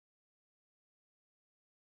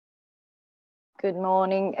Good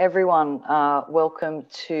morning, everyone. Welcome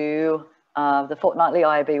to the fortnightly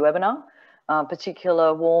IAB webinar.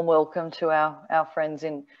 Particular warm welcome to our friends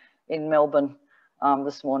in Melbourne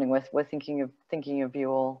this morning. We're thinking of you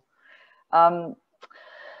all.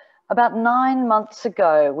 About 9 months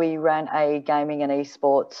ago, we ran a gaming and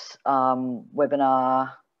esports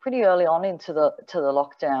webinar pretty early on into the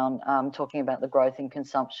lockdown, talking about the growth in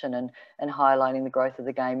consumption and highlighting the growth of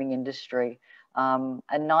the gaming industry. And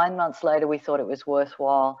 9 months later, we thought it was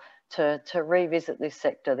worthwhile to revisit this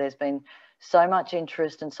sector. There's been so much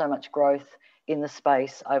interest and so much growth in the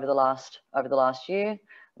space over the last year,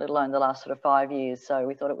 let alone the last sort of 5 years. So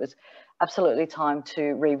we thought it was absolutely time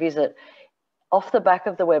to revisit. Off the back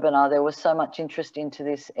of the webinar, there was so much interest into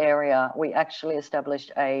this area. We actually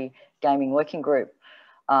established a gaming working group,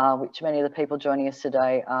 which many of the people joining us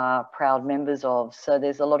today are proud members of. So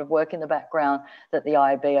there's a lot of work in the background that the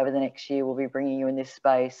IAB over the next year will be bringing you in this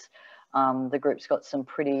space. The group's got some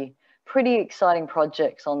pretty exciting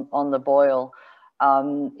projects on the boil.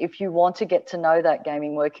 If you want to get to know that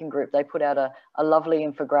gaming working group, they put out a lovely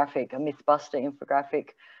infographic, a Mythbuster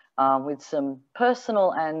infographic, with some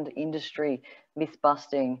personal and industry myth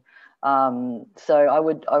busting. So I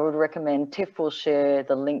would recommend Tiff will share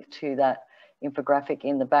the link to that infographic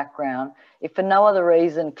in the background. If for no other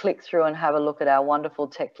reason, click through and have a look at our wonderful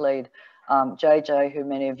tech lead, JJ, who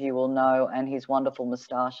many of you will know, and his wonderful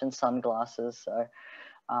moustache and sunglasses. So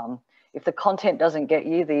if the content doesn't get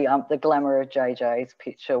you, the glamour of JJ's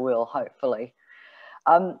picture will, hopefully.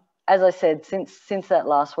 As I said, since that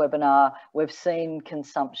last webinar, we've seen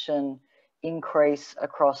consumption increase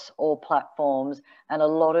across all platforms, and a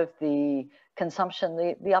lot of the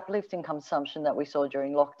consumption, the uplift in consumption that we saw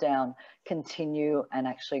during lockdown continue and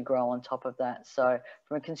actually grow on top of that. So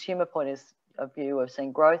from a consumer point of view, we've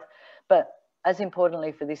seen growth, but as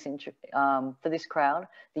importantly for this crowd,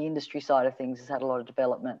 the industry side of things has had a lot of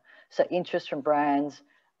development. So interest from brands,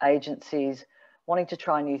 agencies, wanting to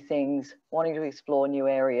try new things, wanting to explore new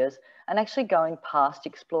areas, and actually going past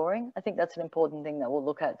exploring. I think that's an important thing that we'll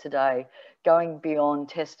look at today, going beyond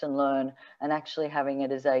test and learn and actually having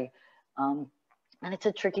it as a, and it's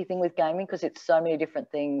a tricky thing with gaming because it's so many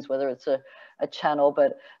different things, whether it's a channel,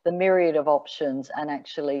 but the myriad of options and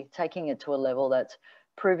actually taking it to a level that's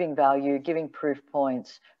proving value, giving proof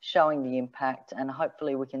points, showing the impact, and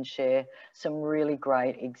hopefully we can share some really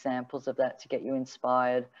great examples of that to get you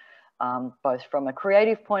inspired, both from a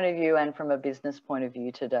creative point of view and from a business point of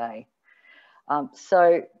view today.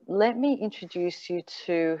 So let me introduce you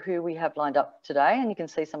to who we have lined up today, and you can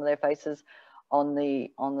see some of their faces on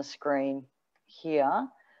the screen here,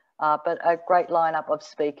 but a great lineup of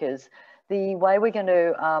speakers. The way we're going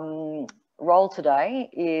to roll today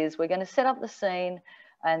is we're going to set up the scene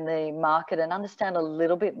and the market and understand a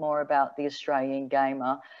little bit more about the Australian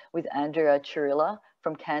gamer with Andrea Churilla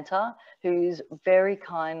from Kantar, who's very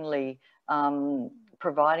kindly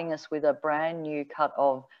providing us with a brand new cut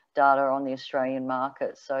of data on the Australian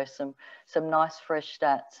market. So some nice fresh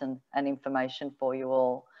stats and information for you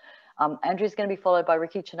all. Andrea's going to be followed by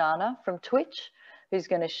Ricky Chinana from Twitch, who's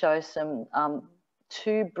going to show some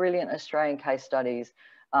two brilliant Australian case studies,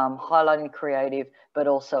 highlighting creative, but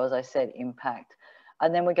also, as I said, impact.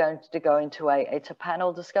 And then we're going to go into a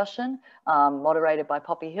panel discussion moderated by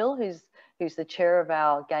Poppy Hill, who's the chair of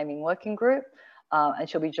our gaming working group. And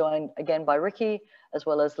she'll be joined again by Ricky, as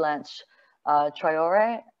well as Lance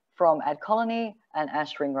Traore from Ad Colony and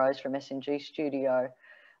Ash Ringrose from SNG Studio.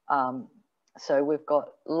 So we've got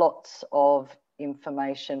lots of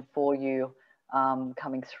information for you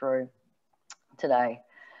coming through today.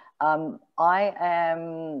 I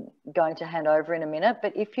am going to hand over in a minute,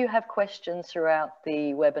 but if you have questions throughout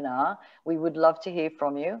the webinar, we would love to hear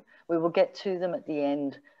from you. We will get to them at the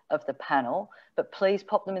end of the panel, but please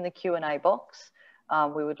pop them in the Q&A box.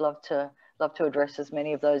 We would love to address as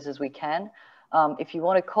many of those as we can. If you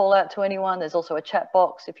want to call out to anyone, there's also a chat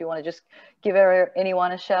box. If you want to just give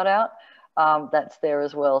anyone a shout out, that's there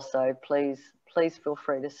as well. So please feel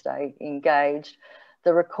free to stay engaged.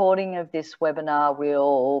 The recording of this webinar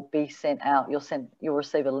will be sent out. You'll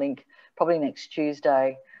receive a link probably next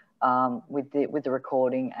Tuesday with the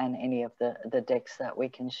recording and any of the decks that we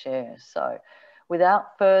can share. So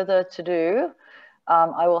without further ado,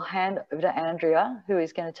 I will hand over to Andrea, who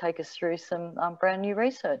is going to take us through some brand new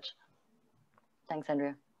research. Thanks,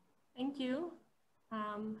 Andrea. Thank you.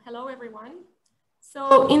 Hello, everyone.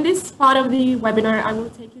 So in this part of the webinar, I will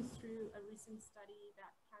take you through a recent study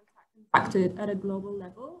that Kantar conducted at a global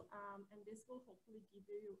level, and this will hopefully give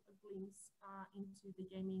you a glimpse into the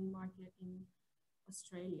gaming market in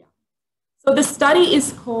Australia. So the study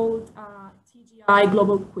is called TGI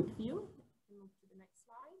Global Quick View. Move to the next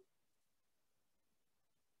slide.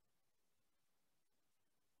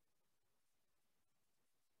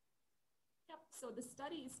 So the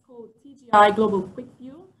study is called TGI Global Quick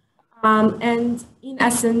View. And in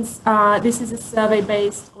essence, this is a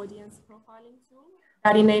survey-based audience profiling tool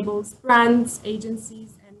that enables brands,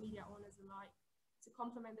 agencies, and media owners alike to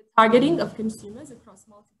complement the targeting of consumers across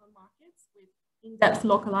multiple markets with in-depth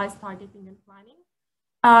localized targeting and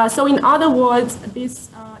planning. So in other words, this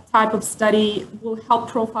type of study will help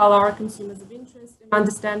profile our consumers of interest and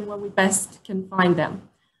understand where we best can find them.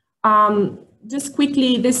 Just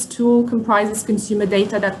quickly, this tool comprises consumer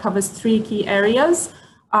data that covers 3 key areas.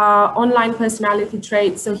 Online personality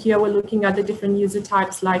traits. So here we're looking at the different user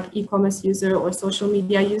types like e-commerce user or social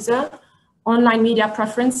media user. Online media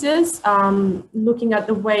preferences, looking at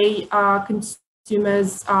the way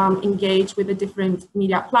consumers engage with the different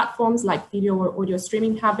media platforms like video or audio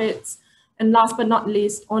streaming habits. And last but not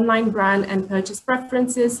least, online brand and purchase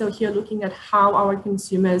preferences. So here looking at how our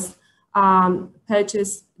consumers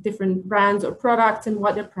purchase different brands or products and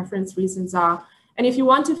what their preference reasons are. And if you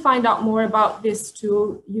want to find out more about this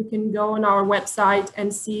tool, you can go on our website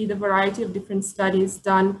and see the variety of different studies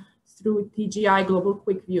done through TGI Global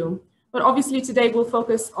Quick View. But obviously today we'll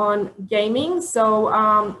focus on gaming.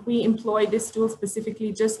 So we employ this tool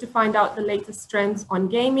specifically just to find out the latest trends on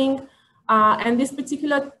gaming. And this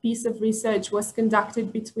particular piece of research was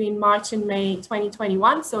conducted between March and May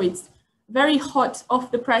 2021. So it's very hot off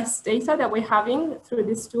the press data that we're having through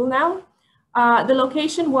this tool now. The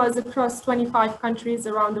location was across 25 countries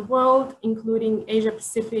around the world, including Asia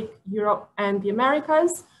Pacific, Europe, and the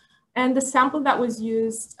Americas. And the sample that was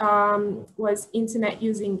used was internet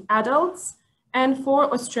using adults. And for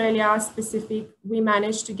Australia specific, we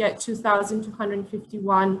managed to get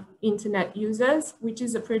 2,251 internet users, which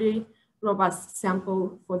is a pretty robust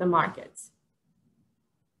sample for the market.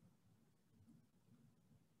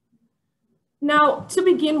 Now, to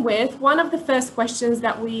begin with, one of the first questions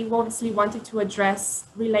that we obviously wanted to address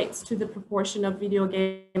relates to the proportion of video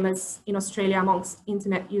gamers in Australia amongst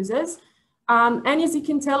internet users. And as you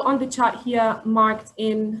can tell on the chart here, marked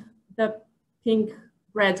in the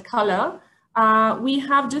pink-red color, we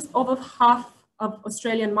have just over half of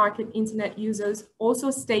Australian market internet users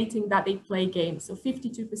also stating that they play games. So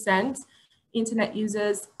 52% internet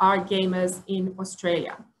users are gamers in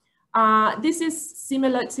Australia. This is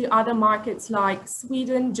similar to other markets like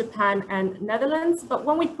Sweden, Japan, and Netherlands. But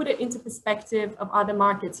when we put it into perspective of other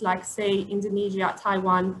markets like, say, Indonesia,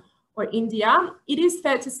 Taiwan, or India, it is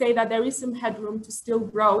fair to say that there is some headroom to still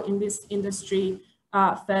grow in this industry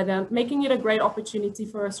further, making it a great opportunity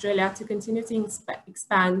for Australia to continue to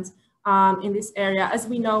expand in this area. As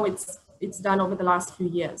we know, it's done over the last few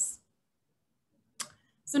years.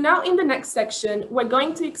 So now in the next section, we're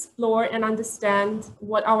going to explore and understand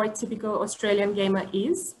what our typical Australian gamer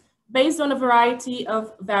is based on a variety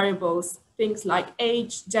of variables, things like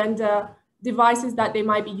age, gender, devices that they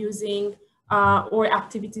might be using, or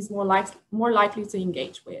activities more likely to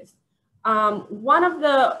engage with. One of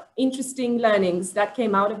the interesting learnings that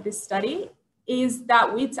came out of this study is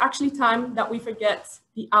that it's actually time that we forget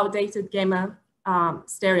the outdated gamer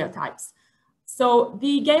stereotypes. So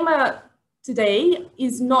the gamer today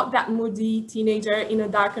is not that moody teenager in a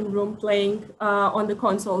darkened room playing on the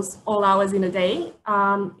consoles all hours in a day.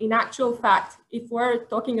 In actual fact, if we're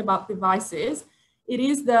talking about devices, it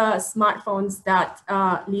is the smartphones that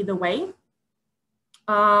lead the way.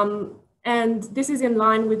 And this is in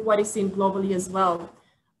line with what is seen globally as well.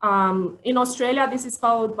 In Australia, this is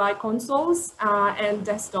followed by consoles and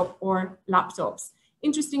desktop or laptops.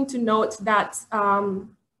 Interesting to note that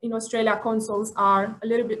in Australia, consoles are a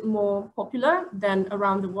little bit more popular than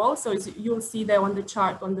around the world. So as you'll see there on the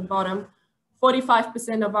chart on the bottom,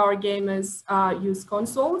 45% of our gamers use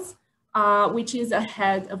consoles, which is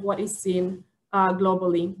ahead of what is seen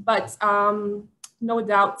globally. But no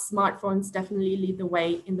doubt, smartphones definitely lead the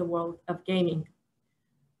way in the world of gaming.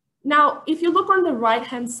 Now, if you look on the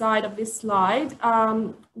right-hand side of this slide,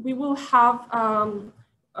 we will have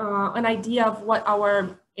an idea of what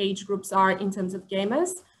our age groups are in terms of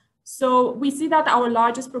gamers. So we see that our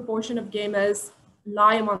largest proportion of gamers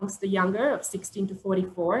lie amongst the younger of 16 to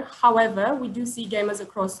 44. However, we do see gamers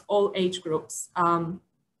across all age groups,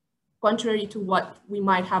 contrary to what we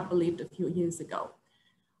might have believed a few years ago.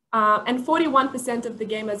 And 41% of the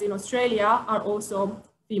gamers in Australia are also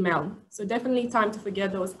female. So definitely time to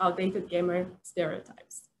forget those outdated gamer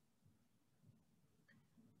stereotypes.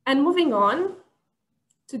 And moving on,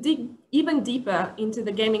 to dig even deeper into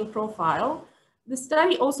the gaming profile, the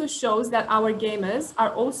study also shows that our gamers are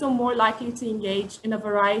also more likely to engage in a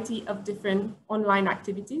variety of different online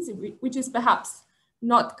activities, which is perhaps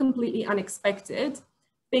not completely unexpected.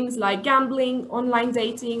 Things like gambling, online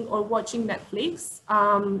dating, or watching Netflix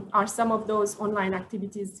are some of those online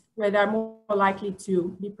activities where they're more likely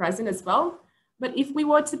to be present as well. But if we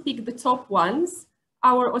were to pick the top ones,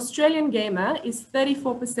 our Australian gamer is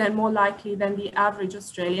 34% more likely than the average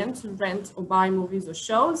Australian to rent or buy movies or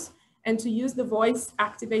shows, and to use the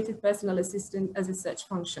voice-activated personal assistant as a search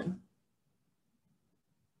function.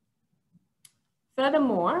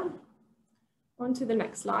 Furthermore, on to the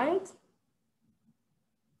next slide.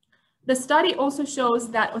 The study also shows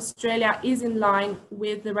that Australia is in line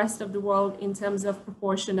with the rest of the world in terms of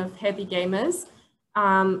proportion of heavy gamers.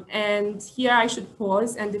 And here I should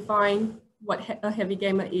pause and define what a heavy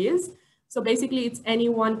gamer is. So basically it's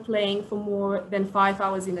anyone playing for more than 5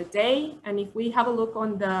 hours in a day. And if we have a look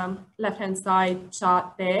on the left-hand side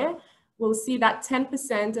chart there, we'll see that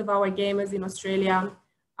 10% of our gamers in Australia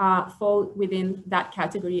fall within that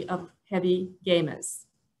category of heavy gamers.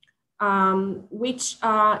 Which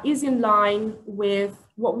is in line with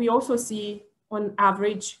what we also see on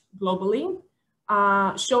average globally,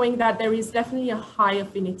 showing that there is definitely a high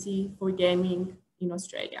affinity for gaming in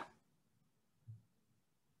Australia.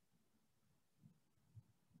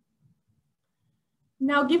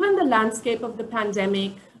 Now, given the landscape of the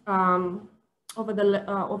pandemic over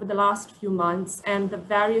the last few months and the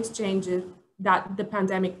various changes that the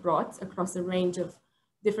pandemic brought across a range of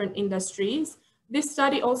different industries, this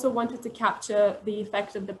study also wanted to capture the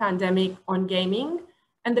effect of the pandemic on gaming.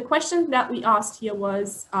 And the question that we asked here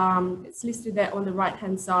was, it's listed there on the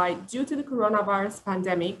right-hand side, due to the coronavirus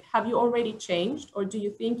pandemic, have you already changed, or do you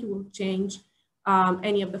think you will change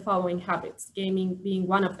any of the following habits, gaming being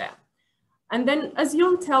one of them? And then, as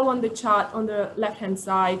you'll tell on the chart on the left-hand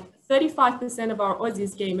side, 35% of our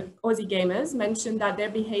Aussie gamers mentioned that their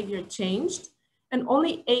behavior changed, and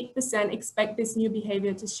only 8% expect this new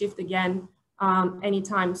behavior to shift again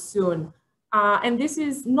anytime soon. And this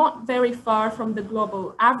is not very far from the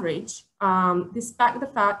global average, despite the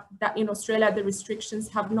fact that in Australia, the restrictions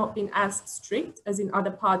have not been as strict as in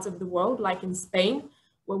other parts of the world, like in Spain,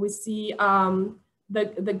 where we see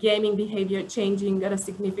the gaming behavior changing at a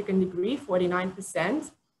significant degree,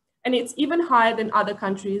 49%. And it's even higher than other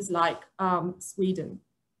countries like Sweden.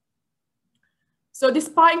 So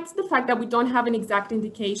despite the fact that we don't have an exact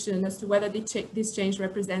indication as to whether this change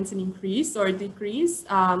represents an increase or a decrease,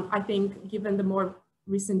 I think given the more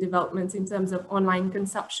recent developments in terms of online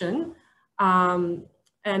consumption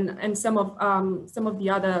and some of the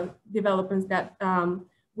other developments that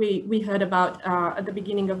we heard about at the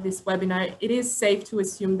beginning of this webinar, it is safe to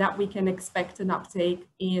assume that we can expect an uptake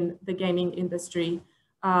in the gaming industry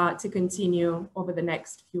to continue over the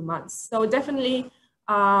next few months. So definitely,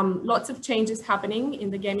 lots of changes happening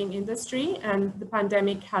in the gaming industry, and the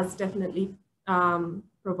pandemic has definitely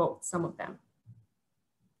provoked some of them.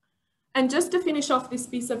 And just to finish off this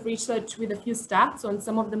piece of research with a few stats on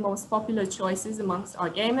some of the most popular choices amongst our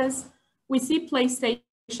gamers, we see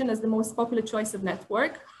PlayStation as the most popular choice of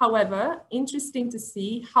network. However, interesting to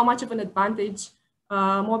see how much of an advantage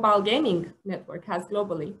mobile gaming network has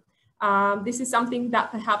globally. This is something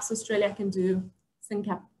that perhaps Australia can do some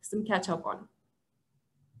catch up on.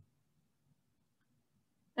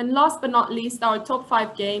 And last but not least, our top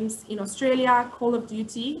 5 games in Australia: Call of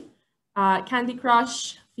Duty, Candy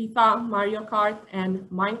Crush, FIFA, Mario Kart, and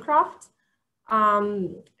Minecraft.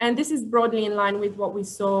 And this is broadly in line with what we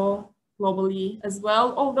saw globally as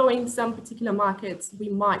well, although in some particular markets, we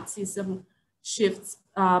might see some shifts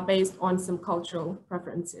based on some cultural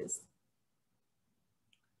preferences.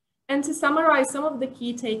 And to summarize some of the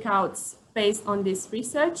key takeouts based on this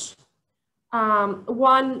research,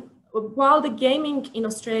 while the gaming in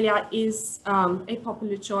Australia is a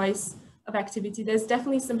popular choice of activity, there's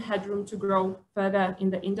definitely some headroom to grow further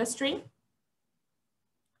in the industry.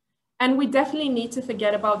 And we definitely need to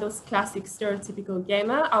forget about those classic stereotypical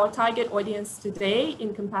gamer. Our target audience today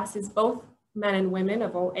encompasses both men and women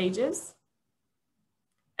of all ages.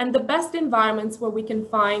 And the best environments where we can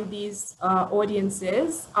find these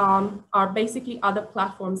audiences are basically other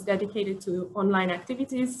platforms dedicated to online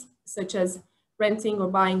activities, such as renting or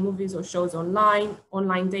buying movies or shows online,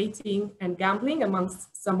 online dating, and gambling,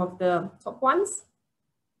 amongst some of the top ones.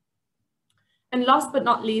 And last but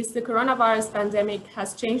not least, the coronavirus pandemic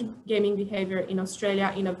has changed gaming behavior in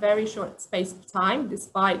Australia in a very short space of time,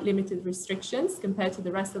 despite limited restrictions compared to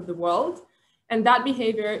the rest of the world. And that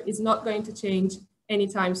behavior is not going to change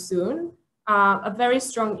anytime soon, a very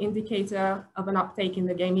strong indicator of an uptake in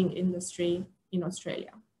the gaming industry in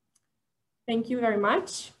Australia. Thank you very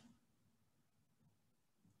much.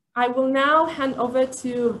 I will now hand over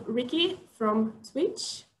to Ricky from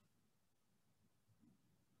Twitch.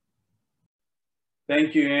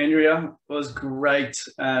 Thank you, Andrea. It was great.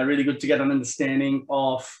 Really good to get an understanding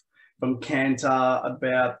from Kantar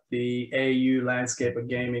about the AU landscape of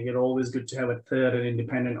gaming. It's always good to have a third and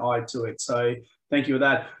independent eye to it. So thank you for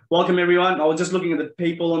that. Welcome, everyone. I was just looking at the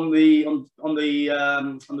people on the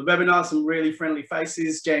webinar. Some really friendly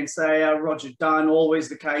faces. James Sayer, Roger Dunn. Always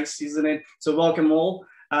the case, isn't it? So welcome all.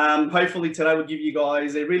 Hopefully today will give you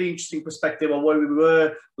guys a really interesting perspective of where we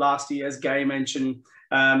were last year, as Gay mentioned,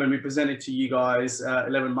 when we presented to you guys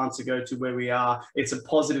 11 months ago to where we are. It's a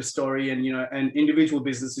positive story, and and individual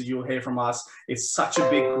businesses you'll hear from us. It's such a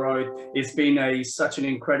big growth. It's been such an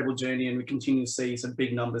incredible journey, and we continue to see some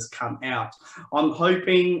big numbers come out. I'm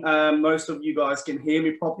hoping most of you guys can hear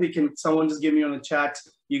me properly. Can someone just give me on the chat?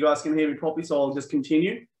 You guys can hear me properly, so I'll just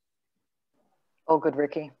continue. All good,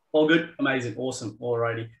 Ricky. All good? Amazing. Awesome.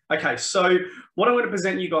 Alrighty. Okay, so what I'm going to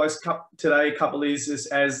present you guys today, is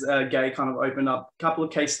as Gay kind of opened up, a couple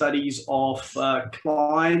of case studies of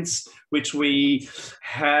clients, which we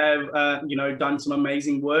have, done some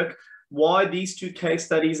amazing work. Why these two case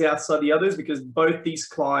studies outside the others? Because both these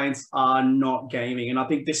clients are not gaming. And I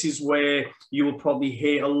think this is where you will probably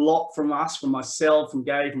hear a lot from us, from myself, from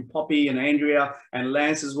Gary, from Poppy and Andrea and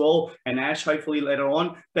Lance as well, and Ash hopefully later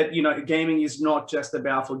on, that, gaming is not just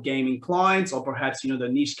about for gaming clients or perhaps, the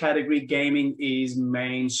niche category. Gaming is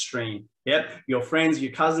mainstream. Yep, your friends,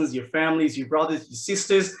 your cousins, your families, your brothers, your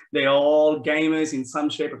sisters, they're all gamers in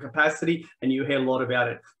some shape or capacity, and you hear a lot about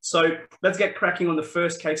it. So let's get cracking on the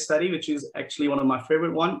first case study, which is actually one of my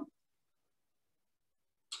favorite ones.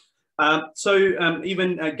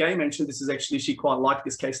 Even Gay mentioned this is actually, she quite liked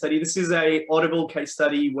this case study. This is a Audible case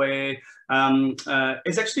study where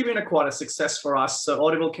it's actually been quite a success for us. So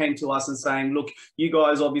Audible came to us and saying, look, you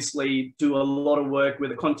guys obviously do a lot of work with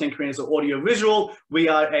the content creators of audio visual. We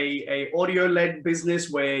are a audio-led business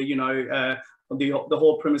where, the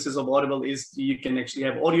whole premises of Audible is you can actually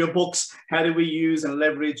have audiobooks. How do we use and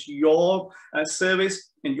leverage your service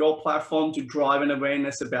and your platform to drive an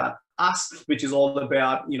awareness about us, which is all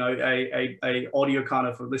about, a audio kind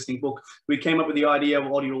of a listening book. We came up with the idea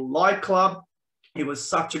of Audio Live Club. It was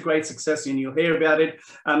such a great success, and you'll hear about it.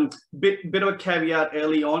 Bit of a caveat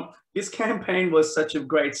early on. This campaign was such a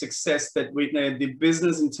great success that the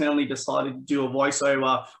business internally decided to do a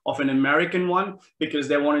voiceover of an American one because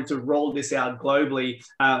they wanted to roll this out globally.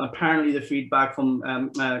 Apparently, the feedback from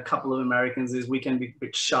a couple of Americans is we can be a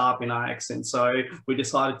bit sharp in our accent. So we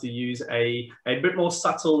decided to use a bit more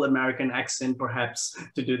subtle American accent, perhaps,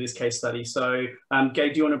 to do this case study. So,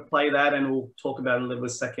 Gabe, do you want to play that? And we'll talk about it a little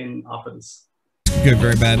bit second after this. Go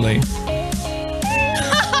very badly.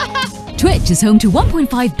 Twitch is home to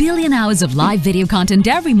 1.5 billion hours of live video content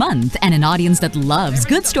every month and an audience that loves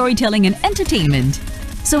good storytelling and entertainment.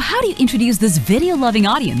 So how do you introduce this video-loving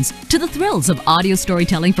audience to the thrills of audio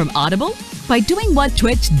storytelling from Audible? By doing what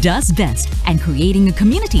Twitch does best and creating a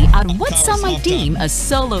community out of what some might deem a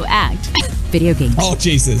solo act. Video games. Oh,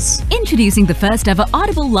 Jesus. Introducing the first ever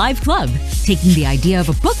Audible Live Club, taking the idea of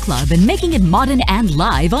a book club and making it modern and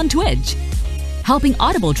live on Twitch. Helping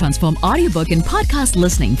Audible transform audiobook and podcast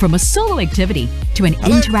listening from a solo activity to an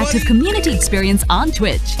interactive community experience on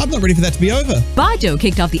Twitch. I'm not ready for that to be over. Bajo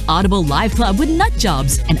kicked off the Audible Live Club with Nut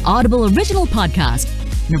Jobs, an Audible original podcast,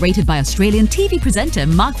 narrated by Australian TV presenter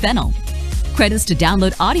Mark Fennell. Credits to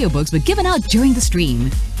download audiobooks were given out during the stream.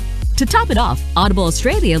 To top it off, Audible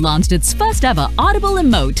Australia launched its first ever Audible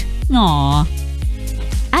Emote. Aww.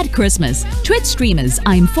 At Christmas, Twitch streamers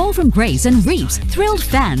I'm Fall from Grace and Reeves thrilled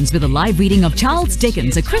fans with a live reading of Charles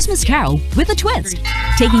Dickens' A Christmas Carol with a twist,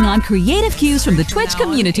 taking on creative cues from the Twitch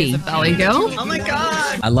community. There we go. Oh my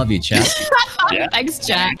God. I love you, chat. Yeah. Thanks,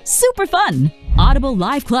 Jack. Super fun! Audible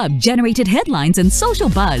Live Club generated headlines and social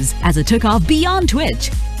buzz as it took off beyond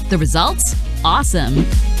Twitch. The results? Awesome!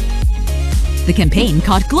 The campaign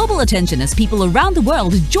caught global attention as people around the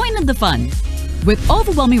world joined in the fun. With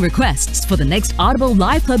overwhelming requests for the next Audible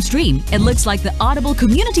Live Club stream, it looks like the Audible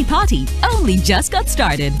community party only just got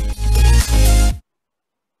started.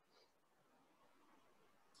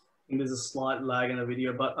 There's a slight lag in the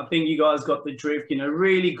video, but I think you guys got the drift.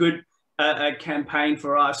 Really good campaign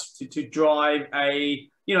for us to drive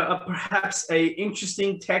perhaps a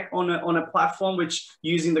interesting tech on a platform, which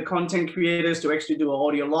using the content creators to actually do an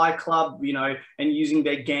Audio Live Club, and using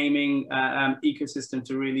their gaming ecosystem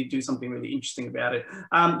to really do something really interesting about it.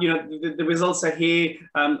 The results are here.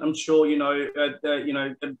 I'm sure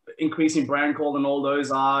the increasing brand call and all those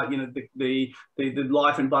are the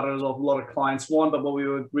life and butters of a lot of clients want. But what we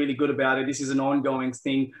were really good about it, this is an ongoing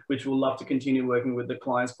thing which we'll love to continue working with the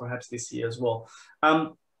clients perhaps this year as well.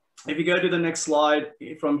 If you go to the next slide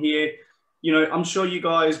from here, you know, I'm sure you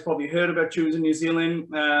guys probably heard about Tourism New Zealand.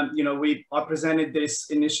 You know, I presented this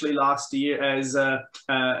initially last year as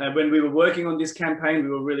when we were working on this campaign, we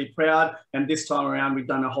were really proud. And this time around, we've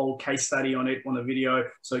done a whole case study on it on a video.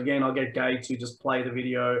 So again, I'll get Gay to just play the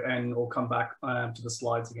video and we'll come back to the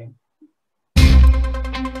slides again.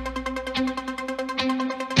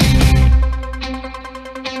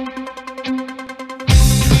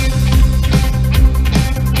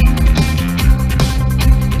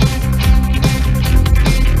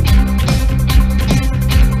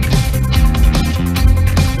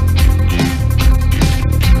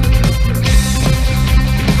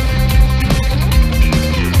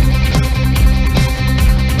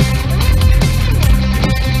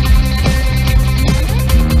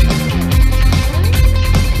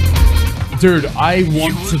 Dude, I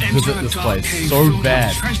want to visit this place so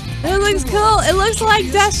bad. It looks cool. It looks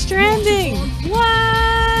like Death Stranding.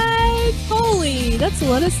 What? Holy, that's a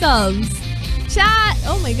lot of subs. Chat.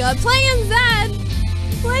 Oh my god. Playing Zed.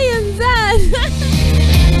 Playing Zed.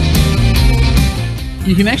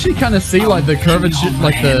 You can actually kind of see like the curvature,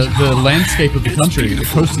 like the landscape of the country, the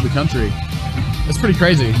coast of the country. It's pretty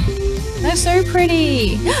crazy. That's so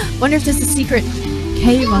pretty. Wonder if there's a secret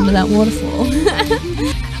cave under that waterfall.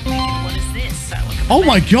 Oh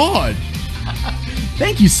my god!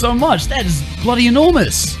 Thank you so much. That is bloody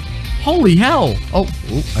enormous. Holy hell! Oh,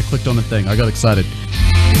 I clicked on the thing. I got excited.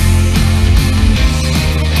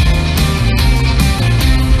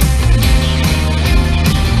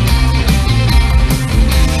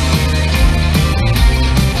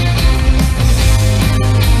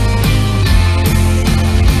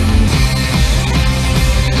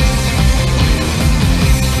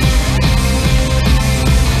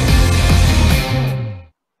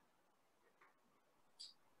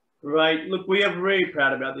 Right. Look, we are really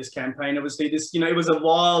proud about this campaign. Obviously, this, you know, it was a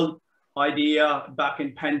wild idea back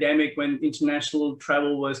in pandemic when international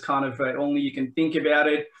travel was kind of only you can think about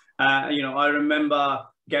it. You know, I remember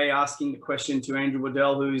Gay asking the question to Andrew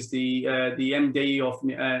Waddell, who is the MD of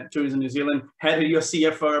Tourism New Zealand, how did your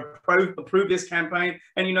CFO approve this campaign?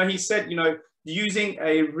 And, you know, he said, you know, using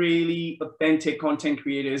a really authentic content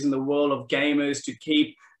creators in the world of gamers to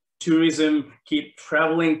keep tourism, keep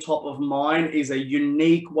traveling top of mind is a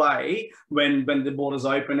unique way when the borders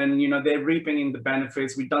open, and you know they're reaping the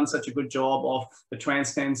benefits. We've done such a good job of the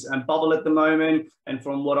Transcends and bubble at the moment, and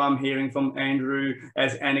from what I'm hearing from Andrew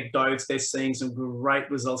as anecdotes, they're seeing some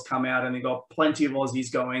great results come out, and they've got plenty of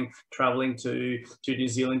Aussies traveling to New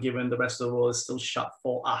Zealand, given the rest of the world is still shut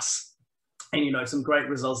for us. And you know, some great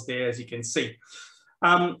results there, as you can see.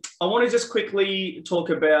 I want to just quickly talk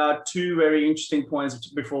about two very interesting points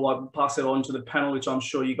before I pass it on to the panel, which I'm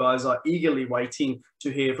sure you guys are eagerly waiting to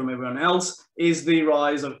hear from everyone else, is the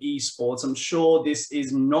rise of esports. I'm sure this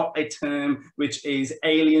is not a term which is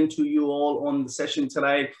alien to you all on the session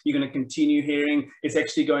today. You're going to continue hearing. It's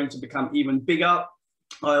actually going to become even bigger.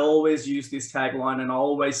 I always use this tagline, and I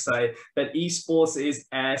always say that esports is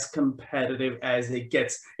as competitive as it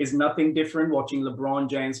gets. It's nothing different watching LeBron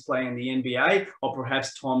James play in the NBA or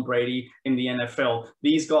perhaps Tom Brady in the NFL.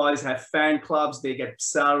 These guys have fan clubs. They get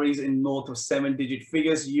salaries in north of 7-digit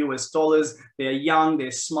figures, US dollars. They're young,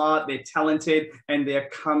 they're smart, they're talented, and they're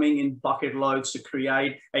coming in bucket loads to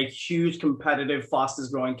create a huge competitive,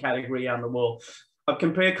 fastest growing category out in the world. I've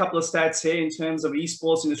compared a couple of stats here in terms of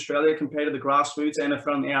esports in Australia compared to the grassroots,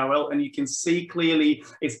 NFL and NRL, and you can see clearly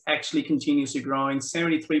it's actually continuously growing.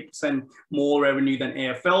 73% more revenue than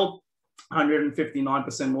AFL,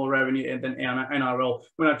 159% more revenue than NRL.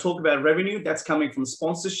 When I talk about revenue, that's coming from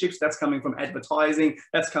sponsorships, that's coming from advertising,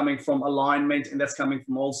 that's coming from alignment, and that's coming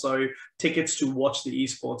from also tickets to watch the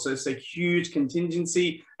esports. So it's a huge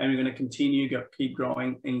contingency, and we're going to continue to keep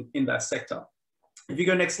growing in that sector. If you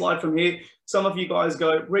go next slide from here, some of you guys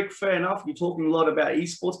go, Rick, fair enough, you're talking a lot about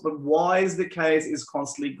esports, but why is the case is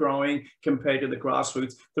constantly growing compared to the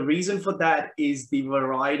grassroots? The reason for that is the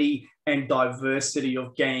variety and diversity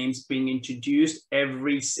of games being introduced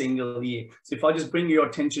every single year. So if I just bring your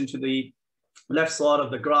attention to the left side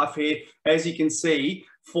of the graph here, as you can see,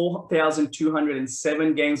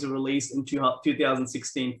 4,207 games were released in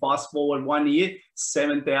 2016. Fast forward 1 year,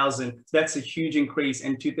 7,000. That's a huge increase.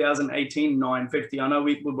 In 2018, 950. I know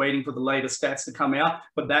we're waiting for the latest stats to come out,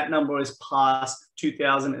 but that number is past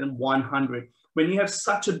 2,100. When you have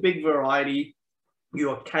such a big variety, you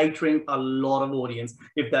are catering a lot of audience.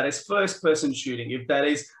 If that is first-person shooting, if that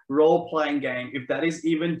is role-playing game, if that is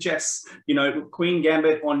even chess, you know, Queen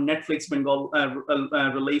Gambit on Netflix when got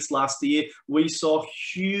released last year, we saw a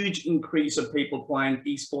huge increase of people playing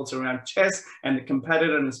esports around chess and the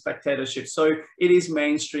competitor and the spectatorship. So it is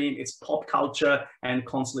mainstream, it's pop culture and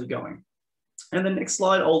constantly going. And the next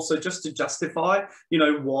slide also just to justify,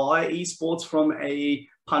 why esports from a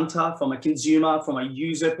punter, from a consumer, from a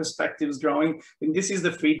user perspective is growing. And this is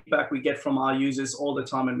the feedback we get from our users all the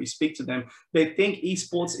time when we speak to them. They think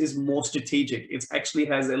esports is more strategic. It actually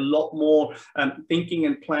has a lot more thinking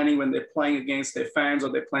and planning when they're playing against their fans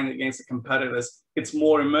or they're playing against the competitors. It's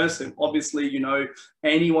more immersive. Obviously,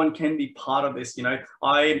 anyone can be part of this.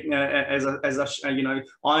 I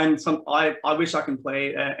wish I can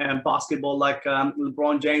play basketball like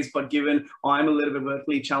LeBron James, but given I'm a little bit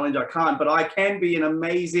vertically challenged, I can't. But I can be an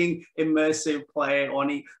amazing immersive player on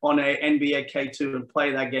a NBA K2 and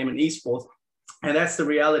play that game in esports. And that's the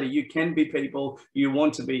reality. You can be people you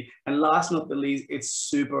want to be. And last but not the least, it's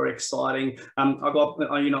super exciting. I got,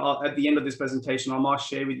 at the end of this presentation, I might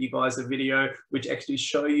share with you guys a video which actually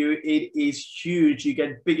show you it is huge. You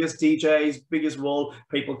get biggest DJs, biggest wall,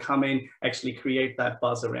 people come in, actually create that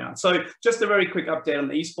buzz around. So just a very quick update on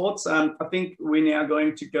the esports. I think we're now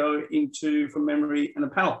going to go into, from memory, and a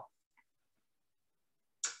panel.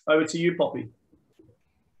 Over to you, Poppy.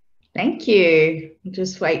 Thank you.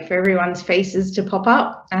 Just wait for everyone's faces to pop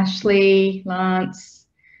up. Ashley, Lance,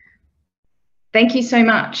 thank you so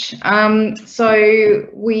much. So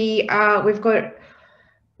we've got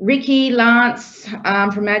Ricky, Lance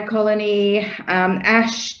from Ad Colony,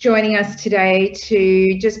 Ash joining us today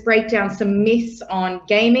to just break down some myths on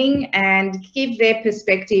gaming and give their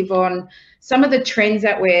perspective on some of the trends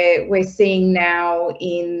that we're seeing now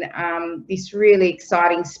in this really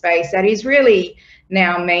exciting space that is really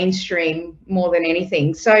now mainstream more than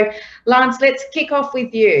anything. So Lance, let's kick off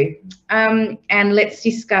with you and let's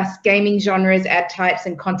discuss gaming genres, ad types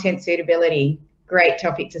and content suitability. Great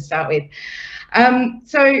topic to start with.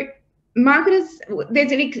 So marketers,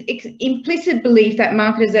 there's an implicit belief that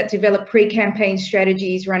marketers that develop pre-campaign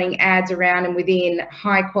strategies running ads around and within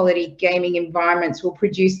high quality gaming environments will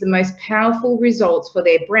produce the most powerful results for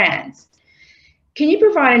their brands. Can you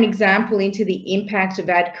provide an example into the impact of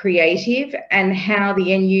ad creative and how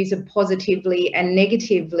the end user positively and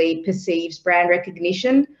negatively perceives brand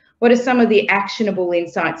recognition? What are some of the actionable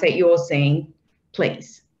insights that you're seeing,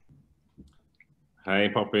 please? Hey,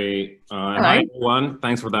 Poppy. Hi, everyone.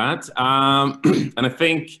 Thanks for that. And I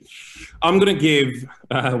think I'm going to give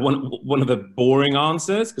one of the boring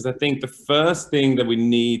answers, because I think the first thing that we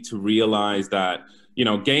need to realize that,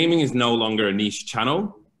 gaming is no longer a niche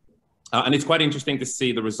channel. And it's quite interesting to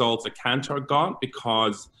see the results that Kantar got,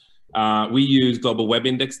 because we use Global Web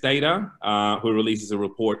Index data, who releases a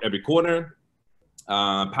report every quarter,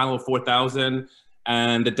 panel of 4,000.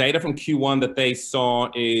 And the data from Q1 that they saw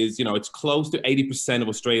is, it's close to 80% of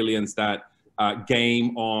Australians that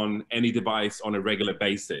game on any device on a regular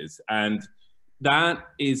basis. And that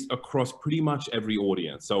is across pretty much every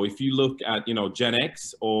audience. So if you look at, Gen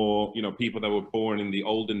X or, people that were born in the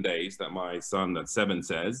olden days, that my son at 7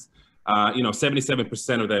 says,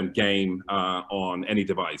 77% of them game on any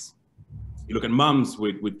device. You look at mums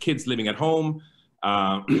with kids living at home,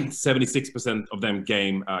 76% of them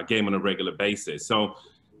game on a regular basis. So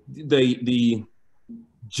the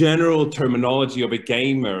general terminology of a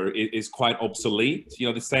gamer is quite obsolete,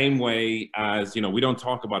 the same way as, we don't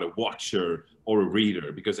talk about a watcher or a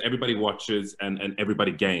reader, because everybody watches and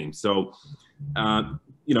everybody games. So,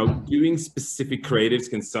 doing specific creatives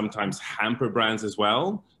can sometimes hamper brands as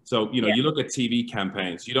well. So, you look at TV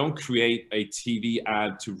campaigns, you don't create a TV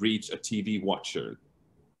ad to reach a TV watcher.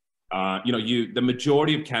 The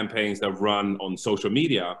majority of campaigns that run on social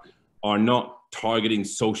media are not targeting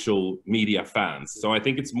social media fans. So I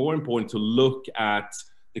think it's more important to look at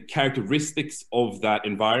the characteristics of that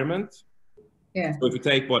environment. Yeah. So if you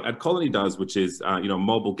take what Ad Colony does, which is,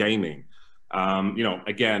 mobile gaming,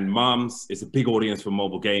 again, moms is a big audience for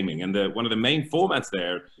mobile gaming. And one of the main formats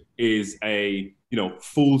there is a,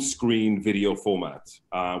 full screen video format,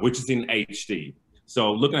 which is in HD.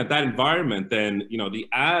 So looking at that environment, then, the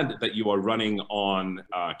ad that you are running on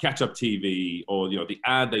Catch Up TV or, the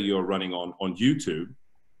ad that you're running on YouTube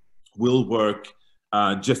will work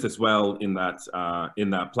just as well in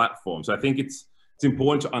that platform. So I think it's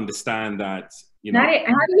important to understand that,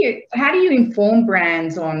 How do you inform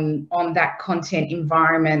brands on that content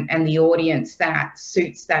environment and the audience that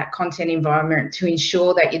suits that content environment to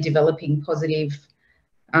ensure that you're developing positive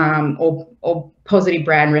or positive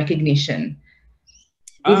brand recognition?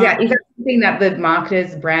 Is that something that the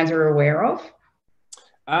marketers, brands are aware of?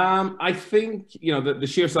 I think, the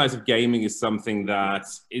sheer size of gaming is something that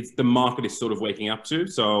the market is sort of waking up to.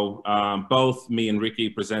 So both me and Ricky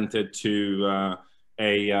presented to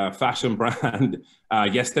a fashion brand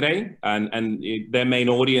yesterday, and their main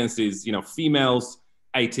audience is, females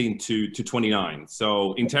 18 to 29.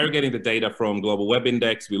 So interrogating the data from Global Web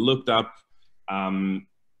Index, we looked up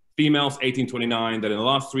females 18-29 that in the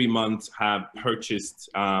last 3 months have purchased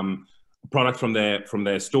products from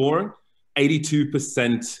their store,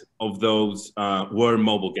 82% of those were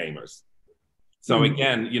mobile gamers. So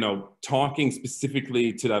again, you know, talking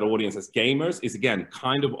specifically to that audience as gamers is again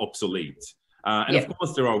kind of obsolete. And of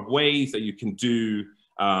course, there are ways that you can do,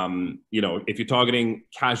 you know, if you're targeting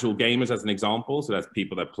casual gamers as an example, so that's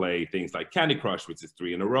people that play things like Candy Crush, which is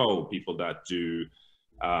 3 in a row, people that do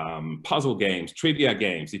puzzle games, trivia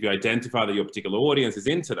games. If you identify that your particular audience is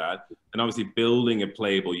into that, then obviously building a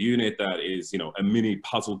playable unit that is, you know, a mini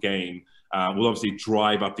puzzle game will obviously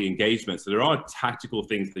drive up the engagement. So there are tactical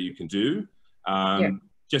things that you can do.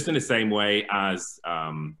 Just in the same way as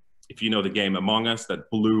if you know the game Among Us that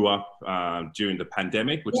blew up during the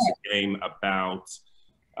pandemic, which is a game about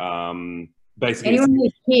basically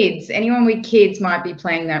anyone with kids might be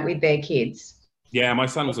playing that with their kids. Yeah, my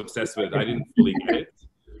son was obsessed with it. I didn't fully get it.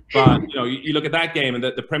 But you know, you look at that game, and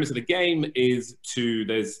the premise of the game is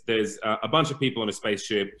there's a bunch of people on a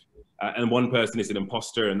spaceship, and one person is an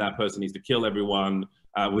imposter, and that person needs to kill everyone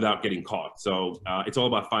without getting caught. So it's all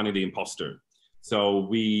about finding the imposter. So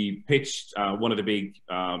we pitched one of the big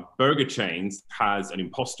burger chains has an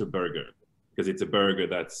imposter burger because it's a burger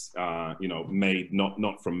that's you know, made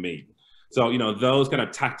not from meat. So you know, those kind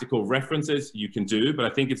of tactical references you can do, but I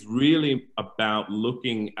think it's really about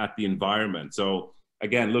looking at the environment. So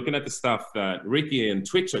again, looking at the stuff that Ricky and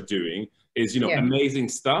Twitch are doing is, you know, amazing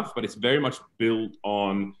stuff, but it's very much built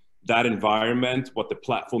on that environment, what the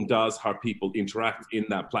platform does, how people interact in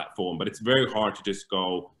that platform. But it's very hard to just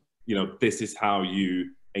go, you know, this is how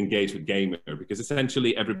you engage with gamer, because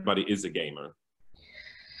essentially everybody is a gamer.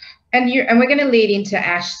 And we're going to lead into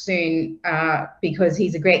Ash soon because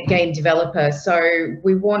he's a great game developer. So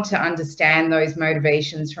we want to understand those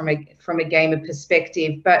motivations from a gamer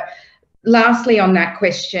perspective. But lastly, on that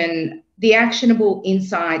question, the actionable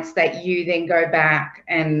insights that you then go back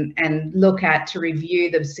and look at to review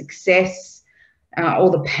the success or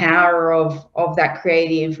the power of that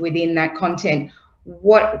creative within that content.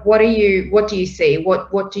 What do you see?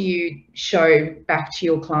 What do you show back to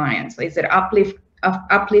your clients? Is it uplift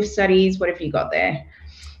studies? What have you got there?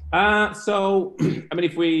 So, I mean,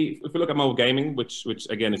 if we look at mobile gaming, which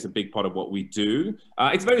again is a big part of what we do,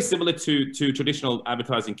 it's very similar to traditional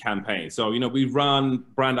advertising campaigns. So, you know, we run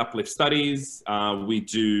brand uplift studies. We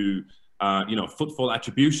do, you know, footfall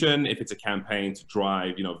attribution if it's a campaign to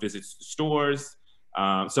drive, you know, visits to stores.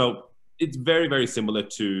 So it's very, very similar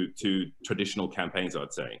to traditional campaigns,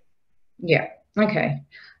 I'd say. Yeah. Okay.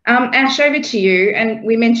 Ash, over to you. And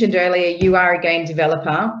we mentioned earlier you are a game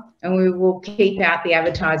developer, and we will keep out the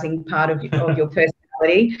advertising part of your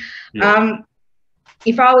personality.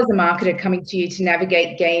 If I was a marketer coming to you to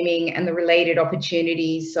navigate gaming and the related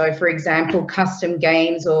opportunities, so for example, custom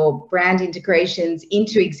games or brand integrations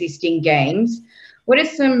into existing games, what are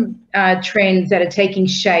some trends that are taking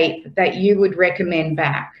shape that you would recommend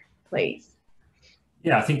back, please?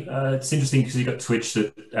 Yeah, I think it's interesting because you've got Twitch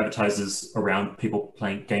that advertises around people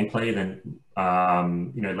playing gameplay, and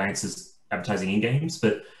then you know, Lance's advertising in games.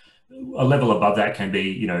 But a level above that can be,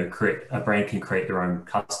 you know, a brand can create their own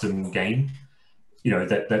custom game, you know,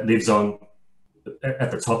 that lives on at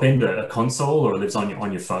the top end a console, or lives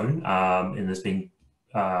on your phone. And there's been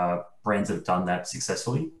brands that have done that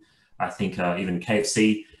successfully. I think even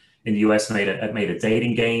KFC in the US made a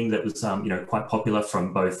dating game that was you know, quite popular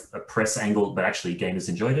from both a press angle, but actually gamers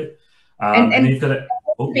enjoyed it. And then you've got to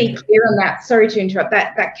be clear on that. Sorry to interrupt.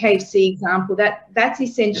 That KFC example, that's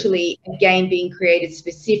essentially a game being created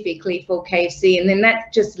specifically for KFC, and then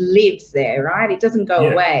that just lives there, right? It doesn't go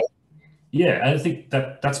away. Yeah, I think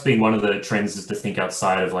that's been one of the trends, is to think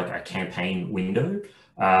outside of like a campaign window.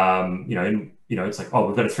 You know, it's like, oh,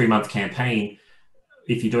 we've got a 3-month campaign.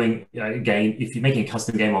 If you're doing a game, if you're making a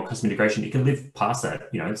custom game or custom integration, you can live past that.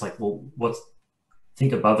 You know, it's like, well,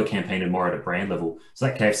 think above a campaign and more at a brand level. So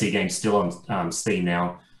that KFC game's still on Steam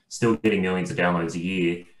now, still getting millions of downloads a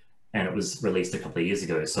year, and it was released a couple of years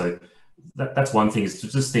ago. So that's one thing, is to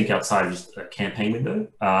just think outside of just a campaign window.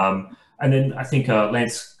 And then I think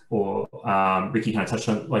Lance or Ricky kind of touched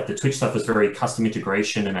on, like, the Twitch stuff was very custom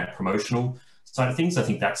integration and that promotional side of things. I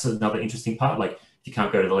think that's another interesting part. Like, if you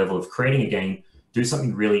can't go to the level of creating a game, do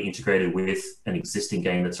something really integrated with an existing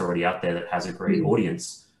game that's already out there that has a great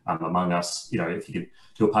audience. Among Us, you know, if you could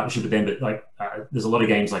do a partnership with them, but like there's a lot of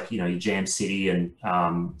games like, you know, your Jam City and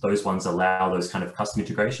those ones allow those kind of custom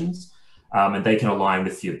integrations, and they can align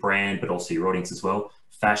with your brand, but also your audience as well.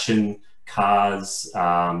 Fashion, cars,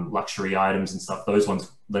 luxury items and stuff, those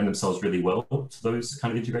ones lend themselves really well to those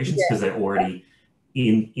kind of integrations because they're already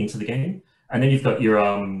into the game. And then you've got your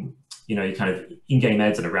you know, your kind of in-game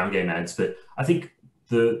ads and around game ads. But I think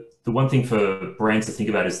the one thing for brands to think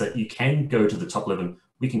about is that you can go to the top level.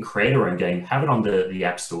 We can create our own game, have it on the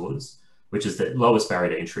app stores, which is the lowest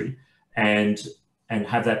barrier to entry, and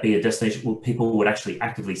have that be a destination where people would actually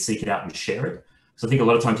actively seek it out and share it. So I think a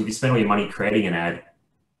lot of times if you spend all your money creating an ad,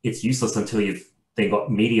 it's useless until you've then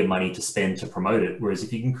got media money to spend to promote it. Whereas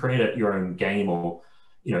if you can create your own game or,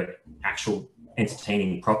 you know, actual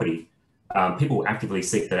entertaining property, people will actively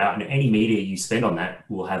seek that out, and any media you spend on that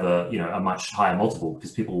will have a much higher multiple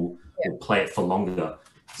because people will play it for longer.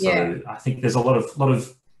 So I think there's a lot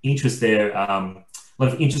of interest there, a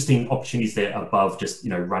lot of interesting opportunities there above just, you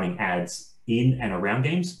know, running ads in and around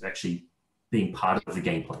games, actually being part of the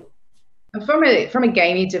gameplay. From a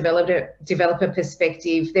gaming developer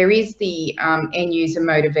perspective, there is the end user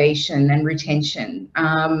motivation and retention.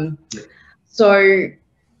 So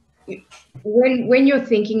when you're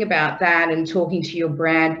thinking about that and talking to your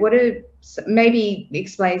brand, what are maybe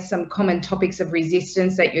explain some common topics of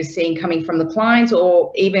resistance that you're seeing coming from the clients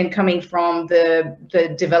or even coming from the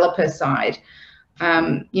developer side?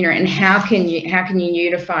 You know, and how can you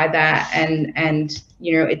unify that and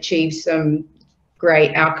you know, achieve some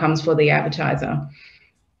great outcomes for the advertiser?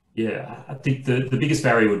 Yeah, I think the biggest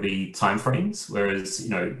barrier would be timeframes, whereas,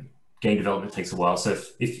 you know, game development takes a while. So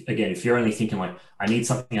if you're only thinking like, I need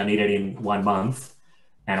it in 1 month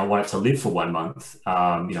and I want it to live for 1 month,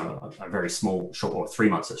 you know, a very small, short, or 3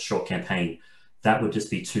 months, a short campaign, that would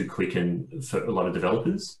just be too quick and for a lot of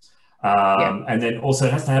developers. And then also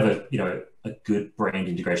it has to have a good brand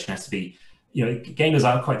integration. It has to be, you know, gamers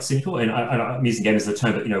are quite cynical, and I'm using gamers as a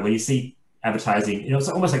term, but, you know, when you see advertising, you know, it's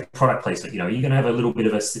almost like product placement. You know, you're going to have a little bit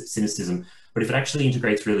of a cynicism, but if it actually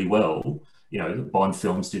integrates really well, you know, Bond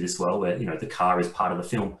films do this well, where, you know, the car is part of the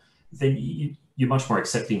film, then you're much more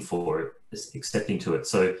accepting to it.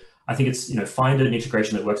 So I think it's, you know, find an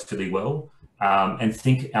integration that works really well, and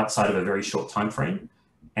think outside of a very short time frame,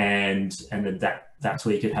 and then that's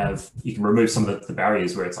where you can remove some of the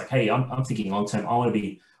barriers where it's like, hey, I'm thinking long term. I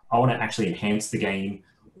want to actually enhance the game,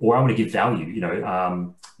 or I want to give value. You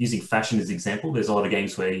know, using fashion as an example, there's a lot of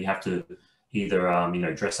games where you have to either you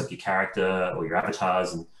know, dress up your character or your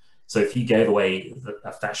avatars, and so if you gave away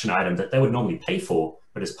a fashion item that they would normally pay for,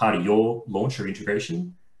 but as part of your launch or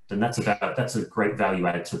integration, then that's a great value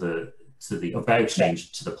add to the value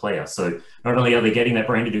exchange to the player. So not only are they getting that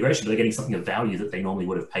brand integration, but they're getting something of value that they normally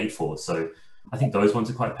would have paid for. So I think those ones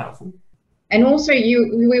are quite powerful. And also,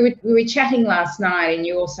 we were chatting last night, and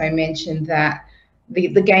you also mentioned that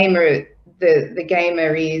the gamer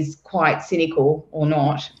is quite cynical or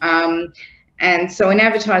not. And so an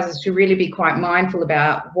advertiser should really be quite mindful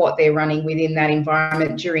about what they're running within that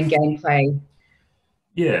environment during gameplay.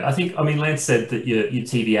 Yeah, I mean, Lance said that your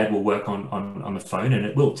TV ad will work on the phone, and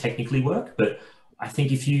it will technically work. But I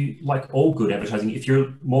think if you, like all good advertising, if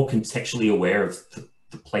you're more contextually aware of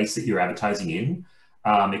the place that you're advertising in,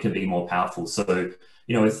 it can be more powerful. So,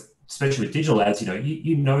 you know, especially with digital ads,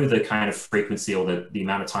 you know the kind of frequency or the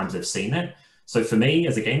amount of times they've seen it. So for me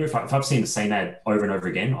as a gamer, if I've seen the same ad over and over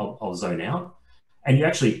again, I'll zone out. And you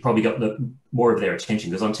actually probably got more of their attention,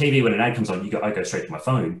 because on TV, when an ad comes on, I go straight to my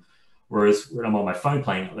phone. Whereas when I'm on my phone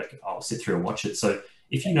playing, I'll sit through and watch it. So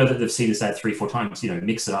if you know that they've seen this ad 3-4 times,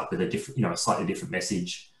 mix it up with a different, a slightly different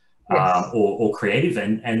message, yes, or creative,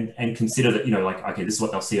 and consider that, okay, this is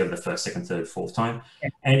what they'll see over the first, second, third, fourth time. Yeah.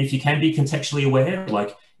 And if you can be contextually aware,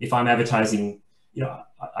 like if I'm advertising,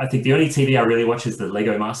 I think the only TV I really watch is the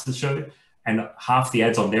Lego Masters show, and half the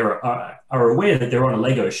ads on there are aware that they're on a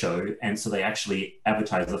Lego show, and so they actually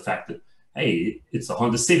advertise the fact that, hey, it's a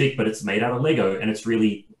Honda Civic, but it's made out of Lego, and it's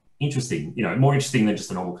really interesting, more interesting than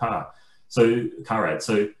just a normal car ad.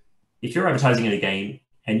 So if you're advertising in a game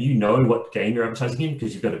and you know what game you're advertising in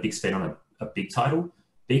because you've got a big spend on a big title,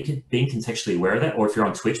 being contextually aware of that, or if you're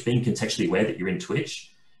on Twitch, being contextually aware that you're in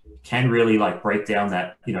Twitch can really break down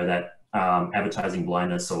that, that advertising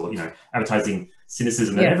blindness or, advertising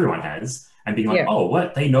cynicism that everyone has, and being like, oh,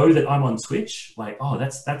 what? They know that I'm on Twitch? Oh,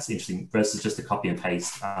 that's interesting, versus just a copy and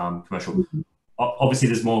paste commercial. Mm-hmm. Obviously,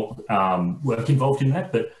 there's more work involved in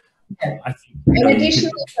that, but I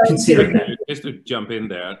think considering that. Just to jump in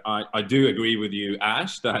there, I do agree with you,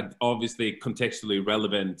 Ash, that obviously contextually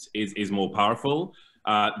relevant is more powerful.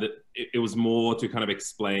 It was more to kind of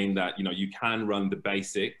explain that, you can run the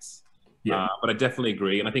basics. Yeah. But I definitely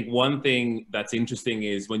agree. And I think one thing that's interesting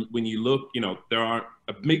is when you look, there are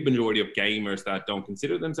a big majority of gamers that don't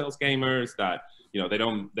consider themselves gamers, that,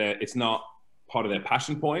 it's not part of their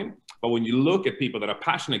passion point. But when you look at people that are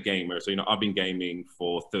passionate gamers, so, I've been gaming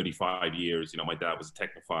for 35 years. My dad was a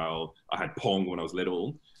technophile. I had Pong when I was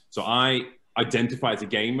little. So I identify as a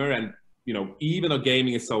gamer. And you know, even though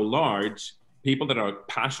gaming is so large, people that are a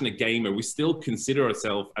passionate gamer, we still consider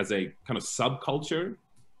ourselves as a kind of subculture.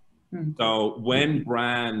 So when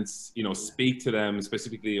brands, you know, speak to them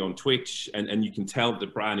specifically on Twitch, and you can tell the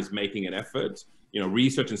brand is making an effort, you know,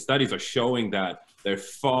 research and studies are showing that they're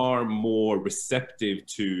far more receptive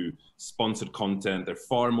to sponsored content. They're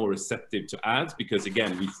far more receptive to ads because,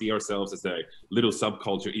 again, we see ourselves as a little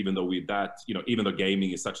subculture, even though even though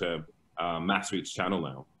gaming is such a mass reach channel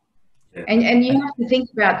now. And you have to think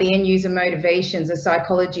about the end user motivations, the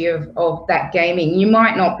psychology of that gaming. You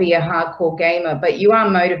might not be a hardcore gamer, but you are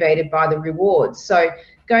motivated by the rewards. So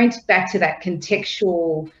going back to that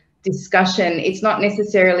contextual discussion, it's not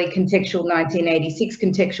necessarily contextual 1986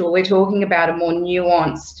 contextual. We're talking about a more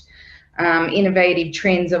nuanced, innovative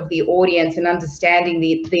trends of the audience and understanding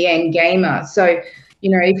the end gamer. So, you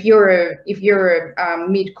know, if you're a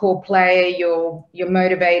mid-core player, you're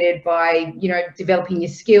motivated by, you know, developing your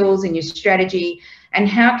skills and your strategy, and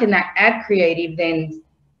how can that ad creative then,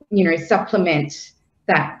 you know, supplement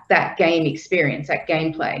that game experience, that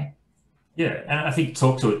gameplay? Yeah, and I think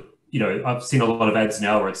talk to it. You know, I've seen a lot of ads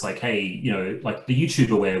now where it's like, hey, you know, like the YouTube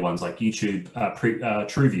aware ones, like YouTube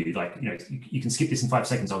TrueView, like, you know, you can skip this in 5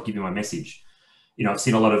 seconds. I'll give you my message. You know, I've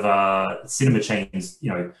seen a lot of cinema chains, you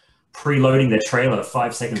know, preloading their trailer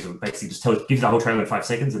 5 seconds, of basically just gives the whole trailer in 5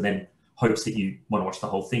 seconds and then hopes that you want to watch the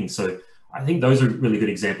whole thing. So I think those are really good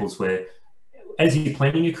examples where, as you're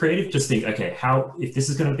planning your creative, just think, okay, if this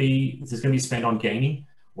is going to be spent on gaming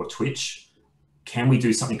or Twitch, can we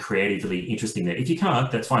do something creatively interesting there? If you can't,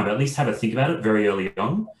 that's fine, but at least have a think about it very early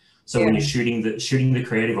on. So when you're shooting the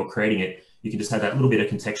creative or creating it, you can just have that little bit of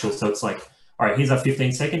contextual. So it's like, all right, here's our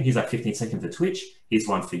 15 second, here's our 15 second for Twitch, here's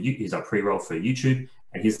one for you, here's our pre-roll for YouTube,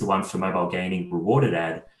 and here's the one for mobile gaming rewarded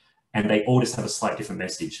ad. And they all just have a slight different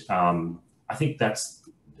message. I think that's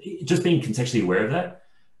just being contextually aware of that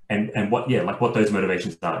and what those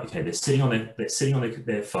motivations are. Okay, they're sitting on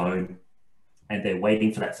their phone and they're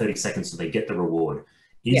waiting for that 30 seconds so they get the reward.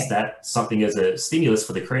 Is that something as a stimulus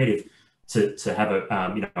for the creative to have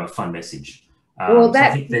a fun message? Well,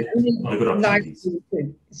 that so I think they're good opportunities.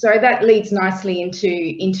 So that leads nicely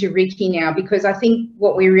into Ricky now, because I think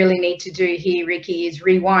what we really need to do here, Ricky, is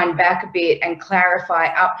rewind back a bit and clarify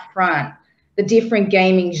up front the different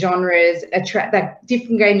gaming genres attract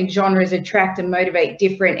and motivate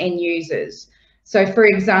different end users. So, for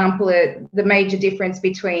example, the major difference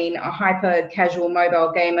between a hyper casual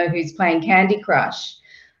mobile gamer who's playing Candy Crush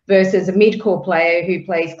versus a mid-core player who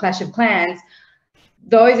plays Clash of Clans,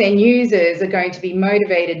 those end users are going to be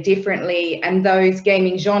motivated differently, and those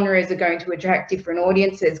gaming genres are going to attract different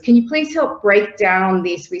audiences. Can you please help break down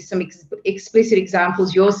this with some explicit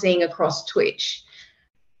examples you're seeing across Twitch?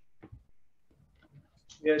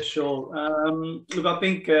 Yeah, sure. Look, I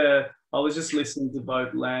think I was just listening to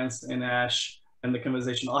both Lance and Ash and the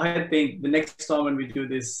conversation. I think the next time when we do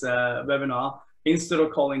this webinar, instead of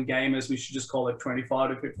calling gamers, we should just call it 25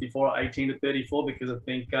 to 54, 18 to 34, because I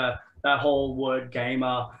think that whole word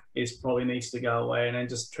gamer probably needs to go away, and then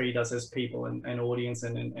just treat us as people and audience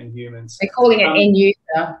and humans. They're calling it end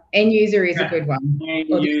user. End user is a good one. End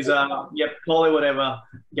user, yep, call it whatever.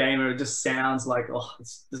 Gamer, it just sounds like, oh,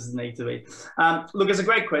 this doesn't need to be. Look, it's a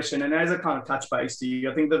great question, and as a kind of touch base to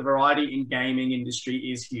you, I think the variety in gaming industry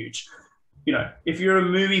is huge. You know, if you're a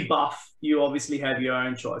movie buff, you obviously have your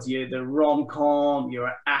own choice. You're the rom-com,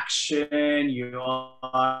 you're action, you're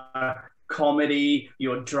comedy,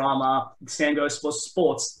 you're drama. Same goes for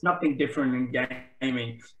sports. Nothing different in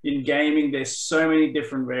gaming. In gaming, there's so many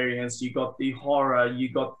different variants. You got the horror,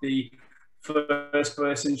 you got the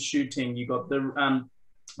first-person shooting, you got the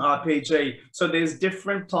RPG. So there's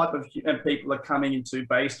different type of people are coming into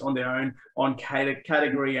based on their own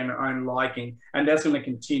category and their own liking, and that's going to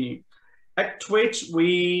continue. At Twitch,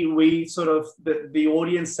 we sort of, the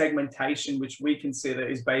audience segmentation, which we consider,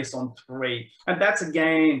 is based on 3. And that's,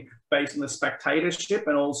 again, based on the spectatorship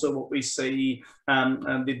and also what we see,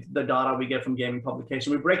 the data we get from gaming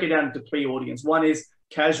publication. We break it down into 3 audience. One is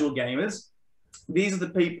casual gamers. These are the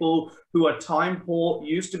people who are time poor,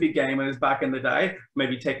 used to be gamers back in the day.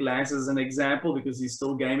 Maybe take Lance as an example because he's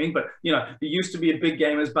still gaming, but you know, they used to be a big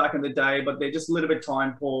gamers back in the day, but they're just a little bit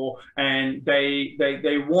time poor, and they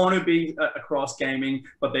want to be across gaming,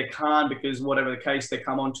 but they can't because whatever the case, they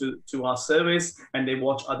come on to our service and they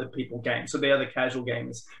watch other people game. So they are the casual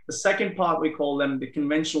gamers. The second part, we call them the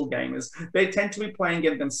conventional gamers. They tend to be playing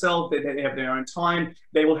it themselves. They have their own time.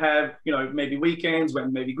 They will have, you know, maybe weekends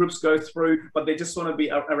when maybe groups go through, but they just want to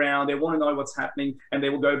be around. They want to know what's happening, and they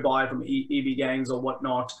will go buy from EB Games or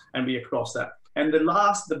whatnot and be across that. And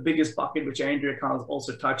the biggest bucket, which Andrea kind of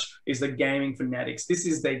also touched, is the gaming fanatics. This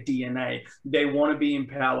is their DNA. They want to be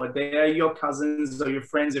empowered. They are your cousins or your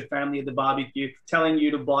friends, your family at the barbecue, telling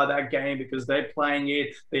you to buy that game because they're playing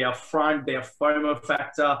it. They are front, they are FOMO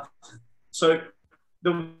factor. So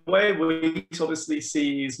the way we obviously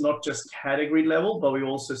see is not just category level, but we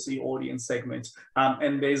also see audience segments.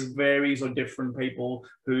 And there's varies of different people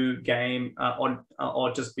who game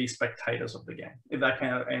or just be spectators of the game, if that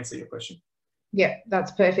can answer your question. Yeah,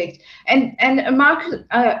 that's perfect. And Mark,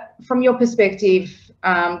 from your perspective,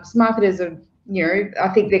 because marketers are, you know, I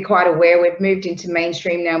think they're quite aware. We've moved into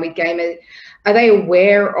mainstream now with gamers. Are they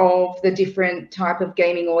aware of the different type of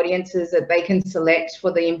gaming audiences that they can select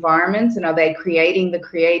for the environments, and are they creating the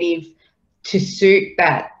creative to suit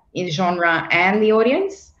that in genre and the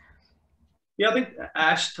audience? Yeah, I think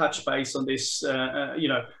Ash touched base on this. You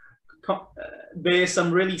know, there's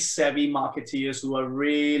some really savvy marketeers who are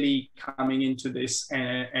really coming into this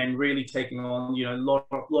and really taking on, you know, a lot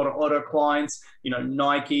of auto clients. You know,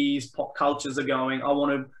 Nikes, pop cultures are going, I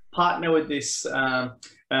want to partner with this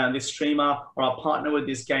this streamer, or I'll partner with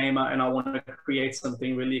this gamer, and I want to create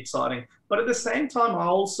something really exciting. But at the same time, I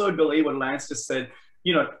also believe what Lance just said,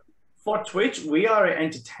 you know, for Twitch, we are an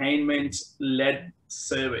entertainment-led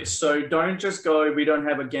service. So don't just go, we don't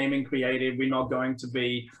have a gaming creative, we're not going to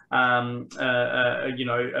be, you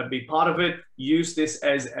know, be part of it. Use this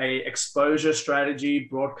as a exposure strategy,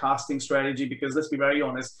 broadcasting strategy, because let's be very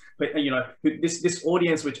honest, but you know, this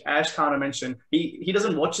audience, which Ash kind of mentioned, he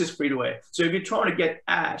doesn't watch this free to air. So if you're trying to get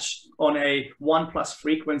Ash on a 1+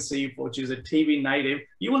 frequency, which is a TV native,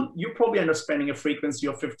 you probably end up spending a frequency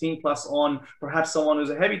of 15+ on perhaps someone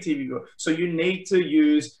who's a heavy TV viewer. So you need to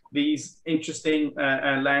use these interesting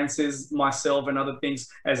Lances, myself, and other things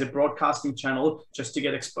as a broadcasting channel just to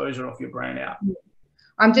get exposure of your brand out.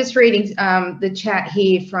 I'm just reading the chat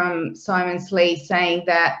here from Simon Slee saying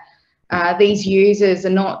that these users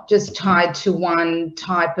are not just tied to one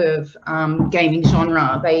type of gaming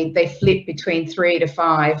genre. They flip between 3 to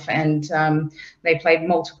 5, and they play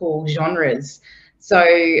multiple genres. So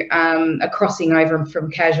a crossing over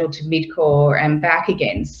from casual to mid-core and back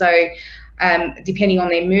again. So depending on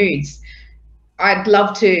their moods. I'd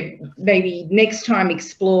love to maybe next time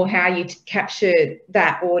explore how you capture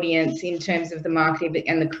that audience in terms of the marketing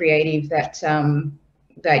and the creative that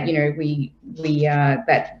that you know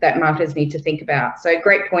that marketers need to think about. So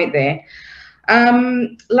great point there.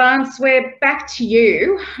 Lance, we're back to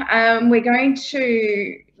you. We're going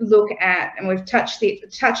to look at, and we've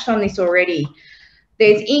touched on this already.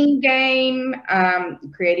 There's in-game,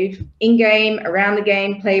 creative, in-game, around the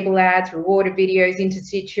game, playable ads, rewarded videos,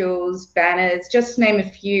 interstitials, banners, just to name a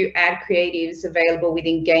few ad creatives available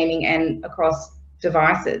within gaming and across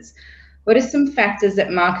devices. What are some factors that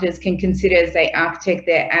marketers can consider as they architect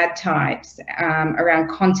their ad types around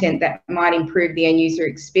content that might improve the end user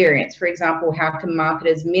experience? For example, how can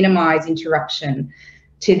marketers minimize interruption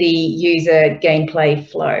to the user gameplay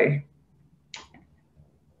flow?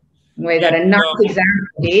 We got a nice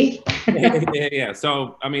example here. Yeah.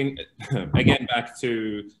 So, I mean, again, back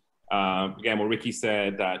to again what Ricky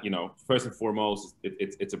said, that, you know, first and foremost,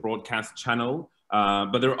 it's a broadcast channel,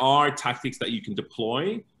 but there are tactics that you can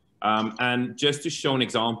deploy. And just to show an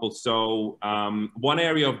example, so one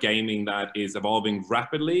area of gaming that is evolving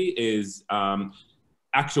rapidly is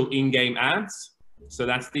actual in-game ads. So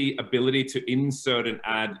that's the ability to insert an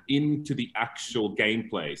ad into the actual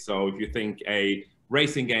gameplay. So if you think a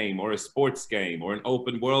racing game or a sports game or an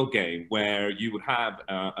open world game where you would have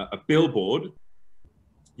a billboard,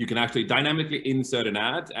 you can actually dynamically insert an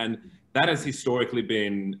ad. And that has historically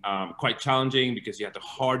been quite challenging because you had to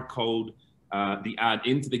hard code the ad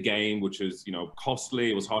into the game, which is, you know, costly.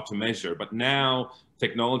 It was hard to measure. But now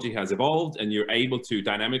technology has evolved and you're able to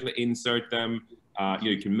dynamically insert them. You know,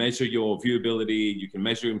 you can measure your viewability, you can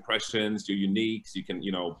measure impressions, your uniques, you can,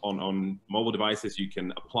 you know, on mobile devices, you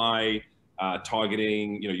can apply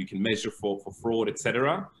targeting, you know, you can measure for fraud,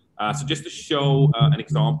 etc. So just to show an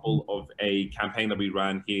example of a campaign that we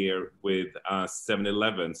ran here with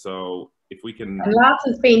 7-Eleven. So if we can. And Lars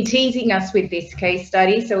has been teasing us with this case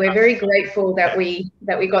study, so we're very grateful that we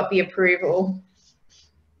got the approval.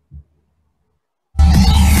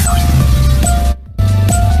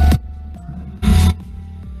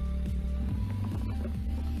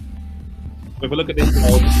 If we look at this,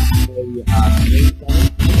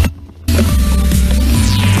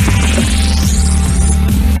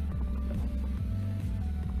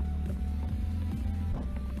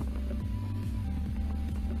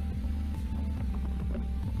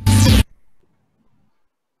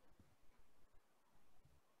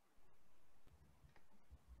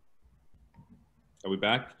 we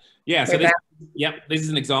back? Yeah. So this is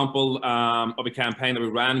an example of a campaign that we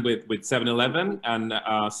ran with 7-Eleven, and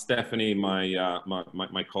Stephanie,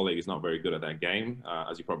 my colleague, is not very good at that game,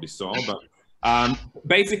 as you probably saw. But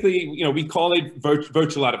basically, we call it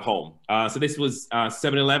virtual out of home. So this was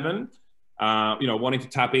 7-Eleven, wanting to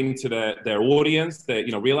tap into their audience. They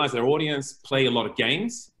realize their audience play a lot of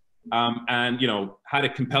games, and had a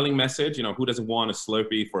compelling message. Who doesn't want a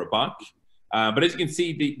Slurpee for $1? But as you can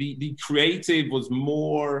see, the creative was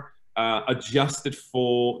more adjusted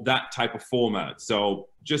for that type of format. So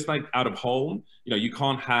just like out of home, you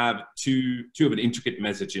can't have too of an intricate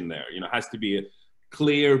message in there. It has to be a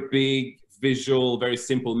clear, big, visual, very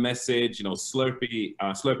simple message. Slurpee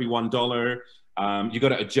 $1. You got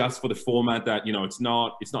to adjust for the format that it's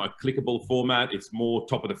not a clickable format. It's more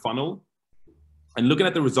top of the funnel. And looking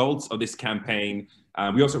at the results of this campaign,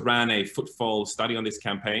 we also ran a footfall study on this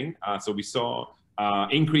campaign. So we saw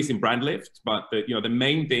increase in brand lift, but the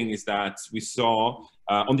main thing is that we saw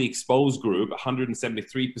on the exposed group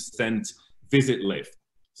 173% visit lift.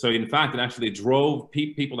 So in fact, it actually drove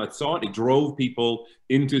people that saw it. It drove people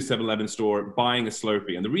into 7-Eleven store buying a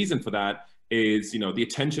Slurpee, and the reason for that is the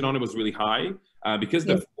attention on it was really high because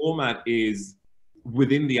the format is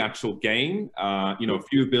within the actual game.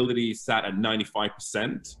 Viewability sat at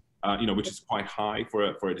 95%. Which is quite high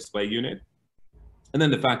for a display unit, and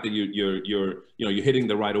then the fact that you're hitting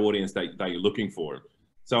the right audience that you're looking for.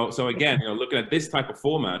 So again, looking at this type of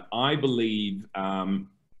format, I believe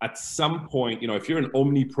at some point, if you're an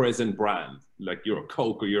omnipresent brand, like you're a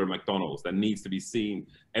Coke or you're a McDonald's that needs to be seen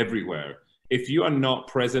everywhere, if you are not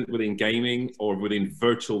present within gaming or within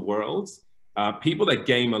virtual worlds, people that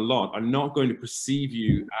game a lot are not going to perceive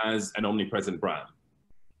you as an omnipresent brand.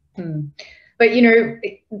 But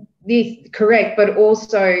this correct, but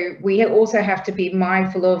also we also have to be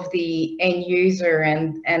mindful of the end user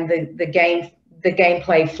and the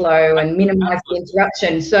gameplay flow and minimize the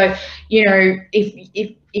interruption. So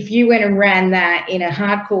if you went and ran that in a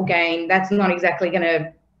hardcore game, that's not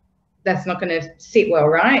gonna sit well,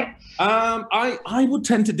 right? I would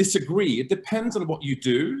tend to disagree. It depends on what you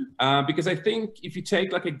do, because I think if you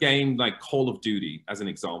take like a game like Call of Duty as an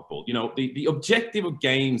example, the objective of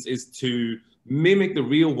games is to mimic the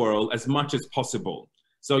real world as much as possible.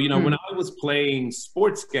 So when I was playing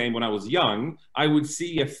sports game when I was young, I would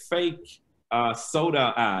see a fake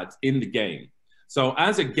soda ad in the game. So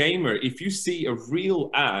as a gamer, if you see a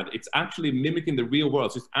real ad, it's actually mimicking the real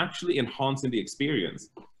world. So it's actually enhancing the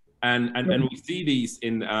experience. And we see these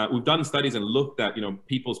in, we've done studies and looked at,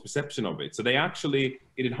 people's perception of it. So it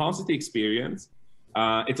enhances the experience.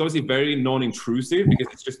 It's obviously very non-intrusive because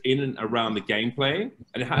it's just in and around the gameplay,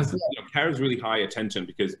 and it has carries really high attention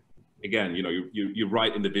because, again, you're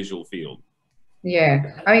right in the visual field.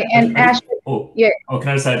 Yeah, I mean, and Ash, can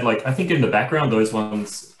I just add, I think in the background, those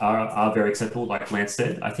ones are very acceptable, like Lance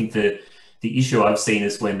said. I think the issue I've seen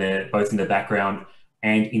is when they're both in the background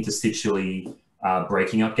and interstitially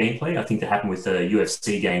breaking up gameplay. I think that happened with the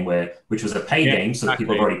UFC game which was a paid game, so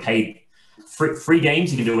people have already paid. Free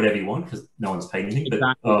games, you can do whatever you want because no one's paid anything.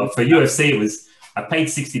 But for UFC, it was I paid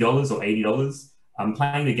 $60 or $80. I'm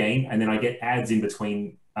playing the game, and then I get ads in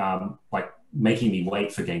between, making me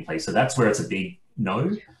wait for gameplay. So that's where it's a big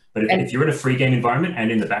no. But if you're in a free game environment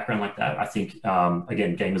and in the background like that, I think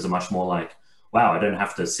again, gamers are much more like, wow, I don't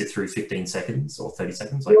have to sit through 15 seconds or 30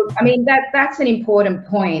 seconds. I mean, that's an important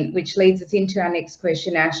point, which leads us into our next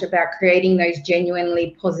question, Ash, about creating those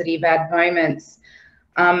genuinely positive ad moments.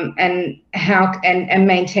 And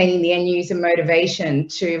maintaining the end user motivation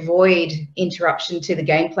to avoid interruption to the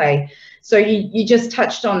gameplay. So you just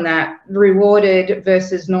touched on that, rewarded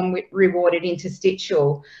versus non-rewarded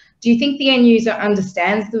interstitial. Do you think the end user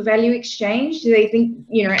understands the value exchange? Do they think,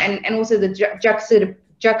 and also the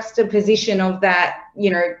juxtaposition of that,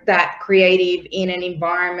 that creative in an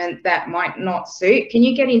environment that might not suit? Can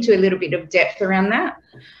you get into a little bit of depth around that?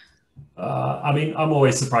 I mean, I'm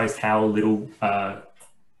always surprised how little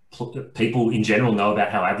people in general know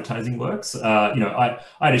about how advertising works.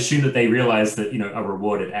 I'd assume that they realize that a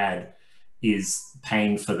rewarded ad is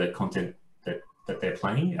paying for the content that they're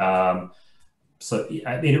playing. So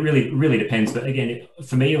I mean, it really depends. But again,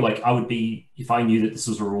 for me, I would be, if I knew that this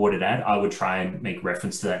was a rewarded ad, I would try and make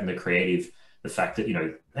reference to that in the creative. The fact that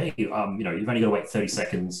hey, you've only got to wait 30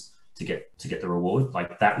 seconds to get the reward.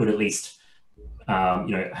 That would at least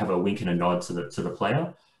have a wink and a nod to the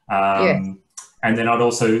player. And then I'd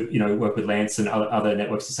also, work with Lance and other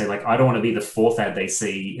networks to say, I don't want to be the fourth ad they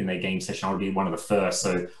see in their game session. I want to be one of the first.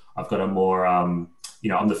 So I've got a more, I'm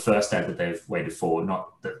the first ad that they've waited for, I'm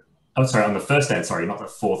the first ad, not the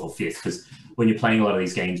fourth or fifth. Because when you're playing a lot of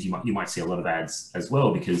these games, you might see a lot of ads as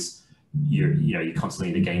well, because you're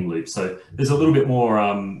constantly in a game loop. So there's a little bit more,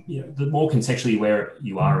 the more contextually where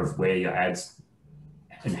you are of where your ads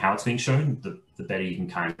and how it's being shown, the better you can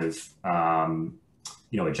kind of,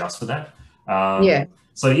 adjust for that.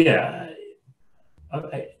 So yeah,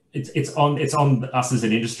 it's on us as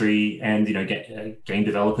an industry and game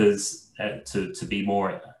developers to be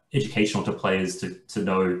more educational to players to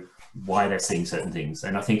know why they're seeing certain things.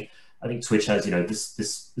 And I think Twitch has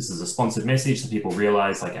this is a sponsored message, so people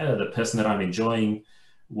realize like, oh, the person that I'm enjoying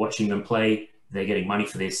watching them play, they're getting money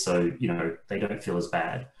for this, so they don't feel as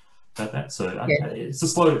bad about that. So it's a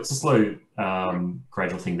slow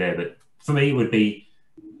gradual thing there. But for me, it would be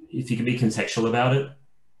if you can be contextual about it,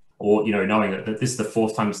 or knowing that this is the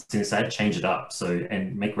fourth time you've seen this ad, change it up. So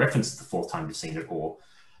and make reference to the fourth time you've seen it, or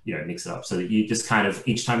mix it up so that you just kind of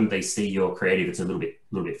each time they see your creative, it's a little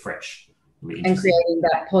bit fresh. And creating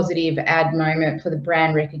that positive ad moment for the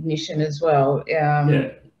brand recognition as well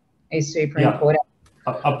is super important.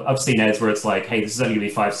 I've seen ads where it's like, hey, this is only gonna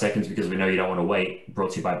be 5 seconds because we know you don't want to wait,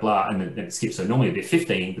 brought to you by blah, and then it skips. So normally it'd be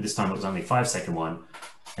 15, but this time it was only a 5-second one.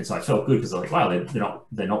 And so I felt good because I was like, wow,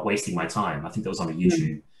 they're not wasting my time. I think that was on a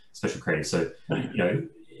YouTube special creative. So,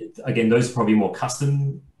 again, those are probably more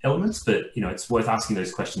custom elements, but it's worth asking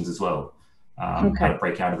those questions as well. How to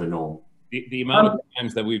break out of the norm. The amount of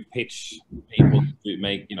times that we've pitched people to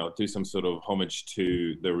make, do some sort of homage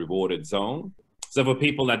to the rewarded zone. So for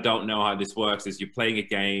people that don't know how this works, is you're playing a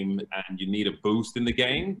game and you need a boost in the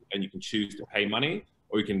game, and you can choose to pay money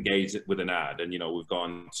or you can engage it with an ad. And we've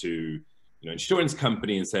gone to insurance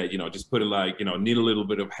company and said, just put it like, need a little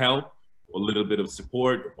bit of help or a little bit of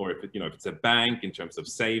support, or if it's a bank in terms of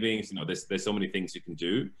savings, there's so many things you can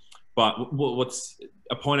do. But what's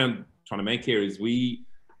a point I'm trying to make here is we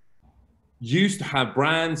used to have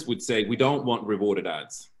brands would say, we don't want rewarded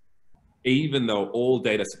ads, even though all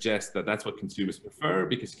data suggests that that's what consumers prefer,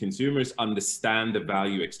 because consumers understand the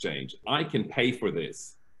value exchange. I can pay for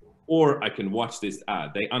this, or I can watch this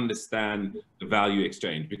ad. They understand the value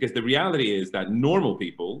exchange, because the reality is that normal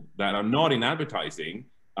people that are not in advertising,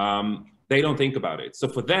 they don't think about it. So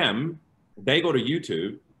for them, they go to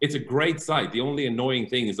YouTube. It's a great site. The only annoying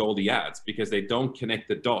thing is all the ads, because they don't connect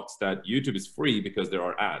the dots that YouTube is free because there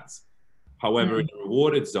are ads. However, in the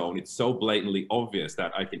rewarded zone, it's so blatantly obvious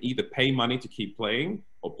that I can either pay money to keep playing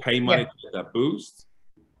or pay money to get that boost.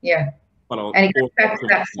 But and it goes back to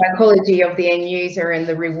that psychology of the end user and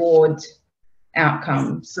the reward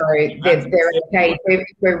outcome. So they're okay if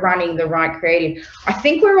we're running the right creative. I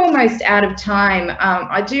think we're almost out of time.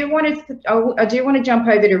 I do want to jump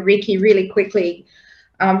over to Ricky really quickly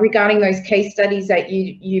regarding those case studies that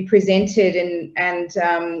you presented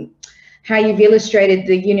and how you've illustrated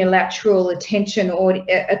the unilateral attention or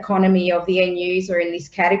economy of the end user in this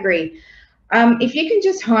category. If you can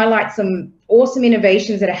just highlight some awesome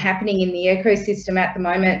innovations that are happening in the ecosystem at the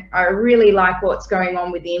moment. I really like what's going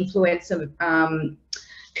on with the influencer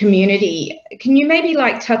community. Can you maybe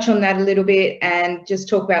touch on that a little bit and just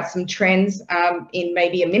talk about some trends in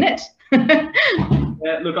maybe a minute?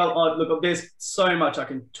 Yeah, look, there's so much I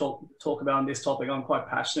can talk about on this topic. I'm quite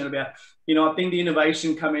passionate about. I think the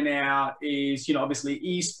innovation coming out is, obviously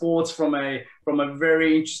esports from a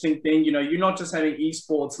very interesting thing. You're not just having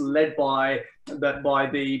esports led by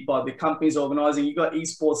the companies organizing. You got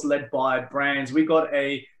esports led by brands. We got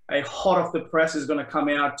a hot off the press is going to come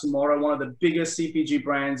out tomorrow. One of the biggest CPG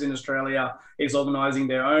brands in Australia is organizing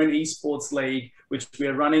their own esports league, which we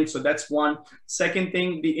are running. So that's one. Second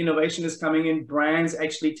thing, the innovation is coming in, brands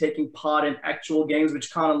actually taking part in actual games,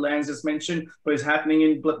 which kind of Lance just mentioned, but is happening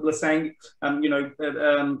in Blasang.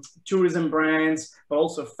 Tourism brands, but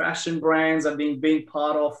also fashion brands are being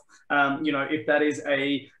part of, if that is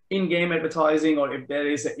a in-game advertising or if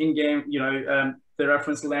there is an in-game, the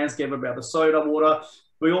reference landscape about the soda water.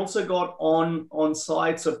 We also got on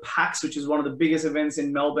site, so PAX, which is one of the biggest events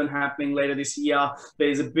in Melbourne happening later this year.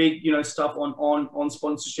 There's a big, stuff on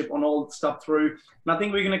sponsorship, on all stuff through. And I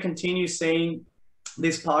think we're going to continue seeing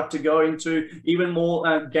this part to go into even more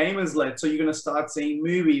gamers led. So you're going to start seeing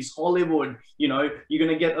movies, Hollywood, you're going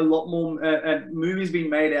to get a lot more movies being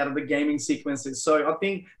made out of the gaming sequences. So I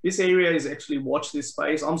think this area is actually watch this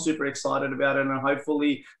space. I'm super excited about it, and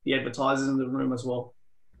hopefully the advertisers in the room as well.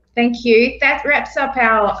 Thank you. That wraps up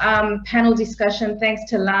our panel discussion. Thanks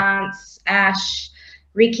to Lance, Ash,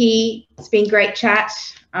 Ricky. It's been great chat.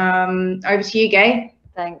 Over to you, Gay.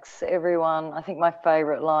 Thanks, everyone. I think my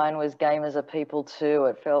favourite line was "Gamers are people too."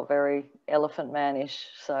 It felt very Elephant Man-ish.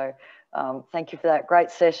 So thank you for that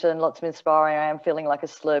great session. Lots of inspiring. I am feeling like a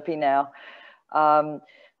Slurpee now.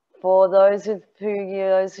 For those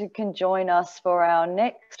who can join us for our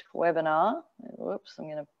next webinar, whoops, I'm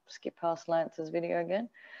going to skip past Lance's video again.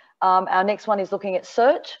 Our next one is looking at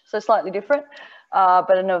search, so slightly different,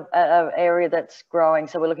 but in an area that's growing.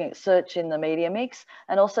 So we're looking at search in the media mix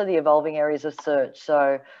and also the evolving areas of search.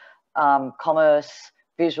 So commerce,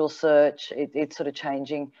 visual search, it's sort of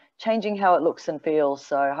changing how it looks and feels.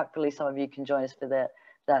 So hopefully some of you can join us for that.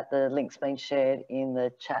 The link's been shared in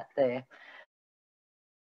the chat there.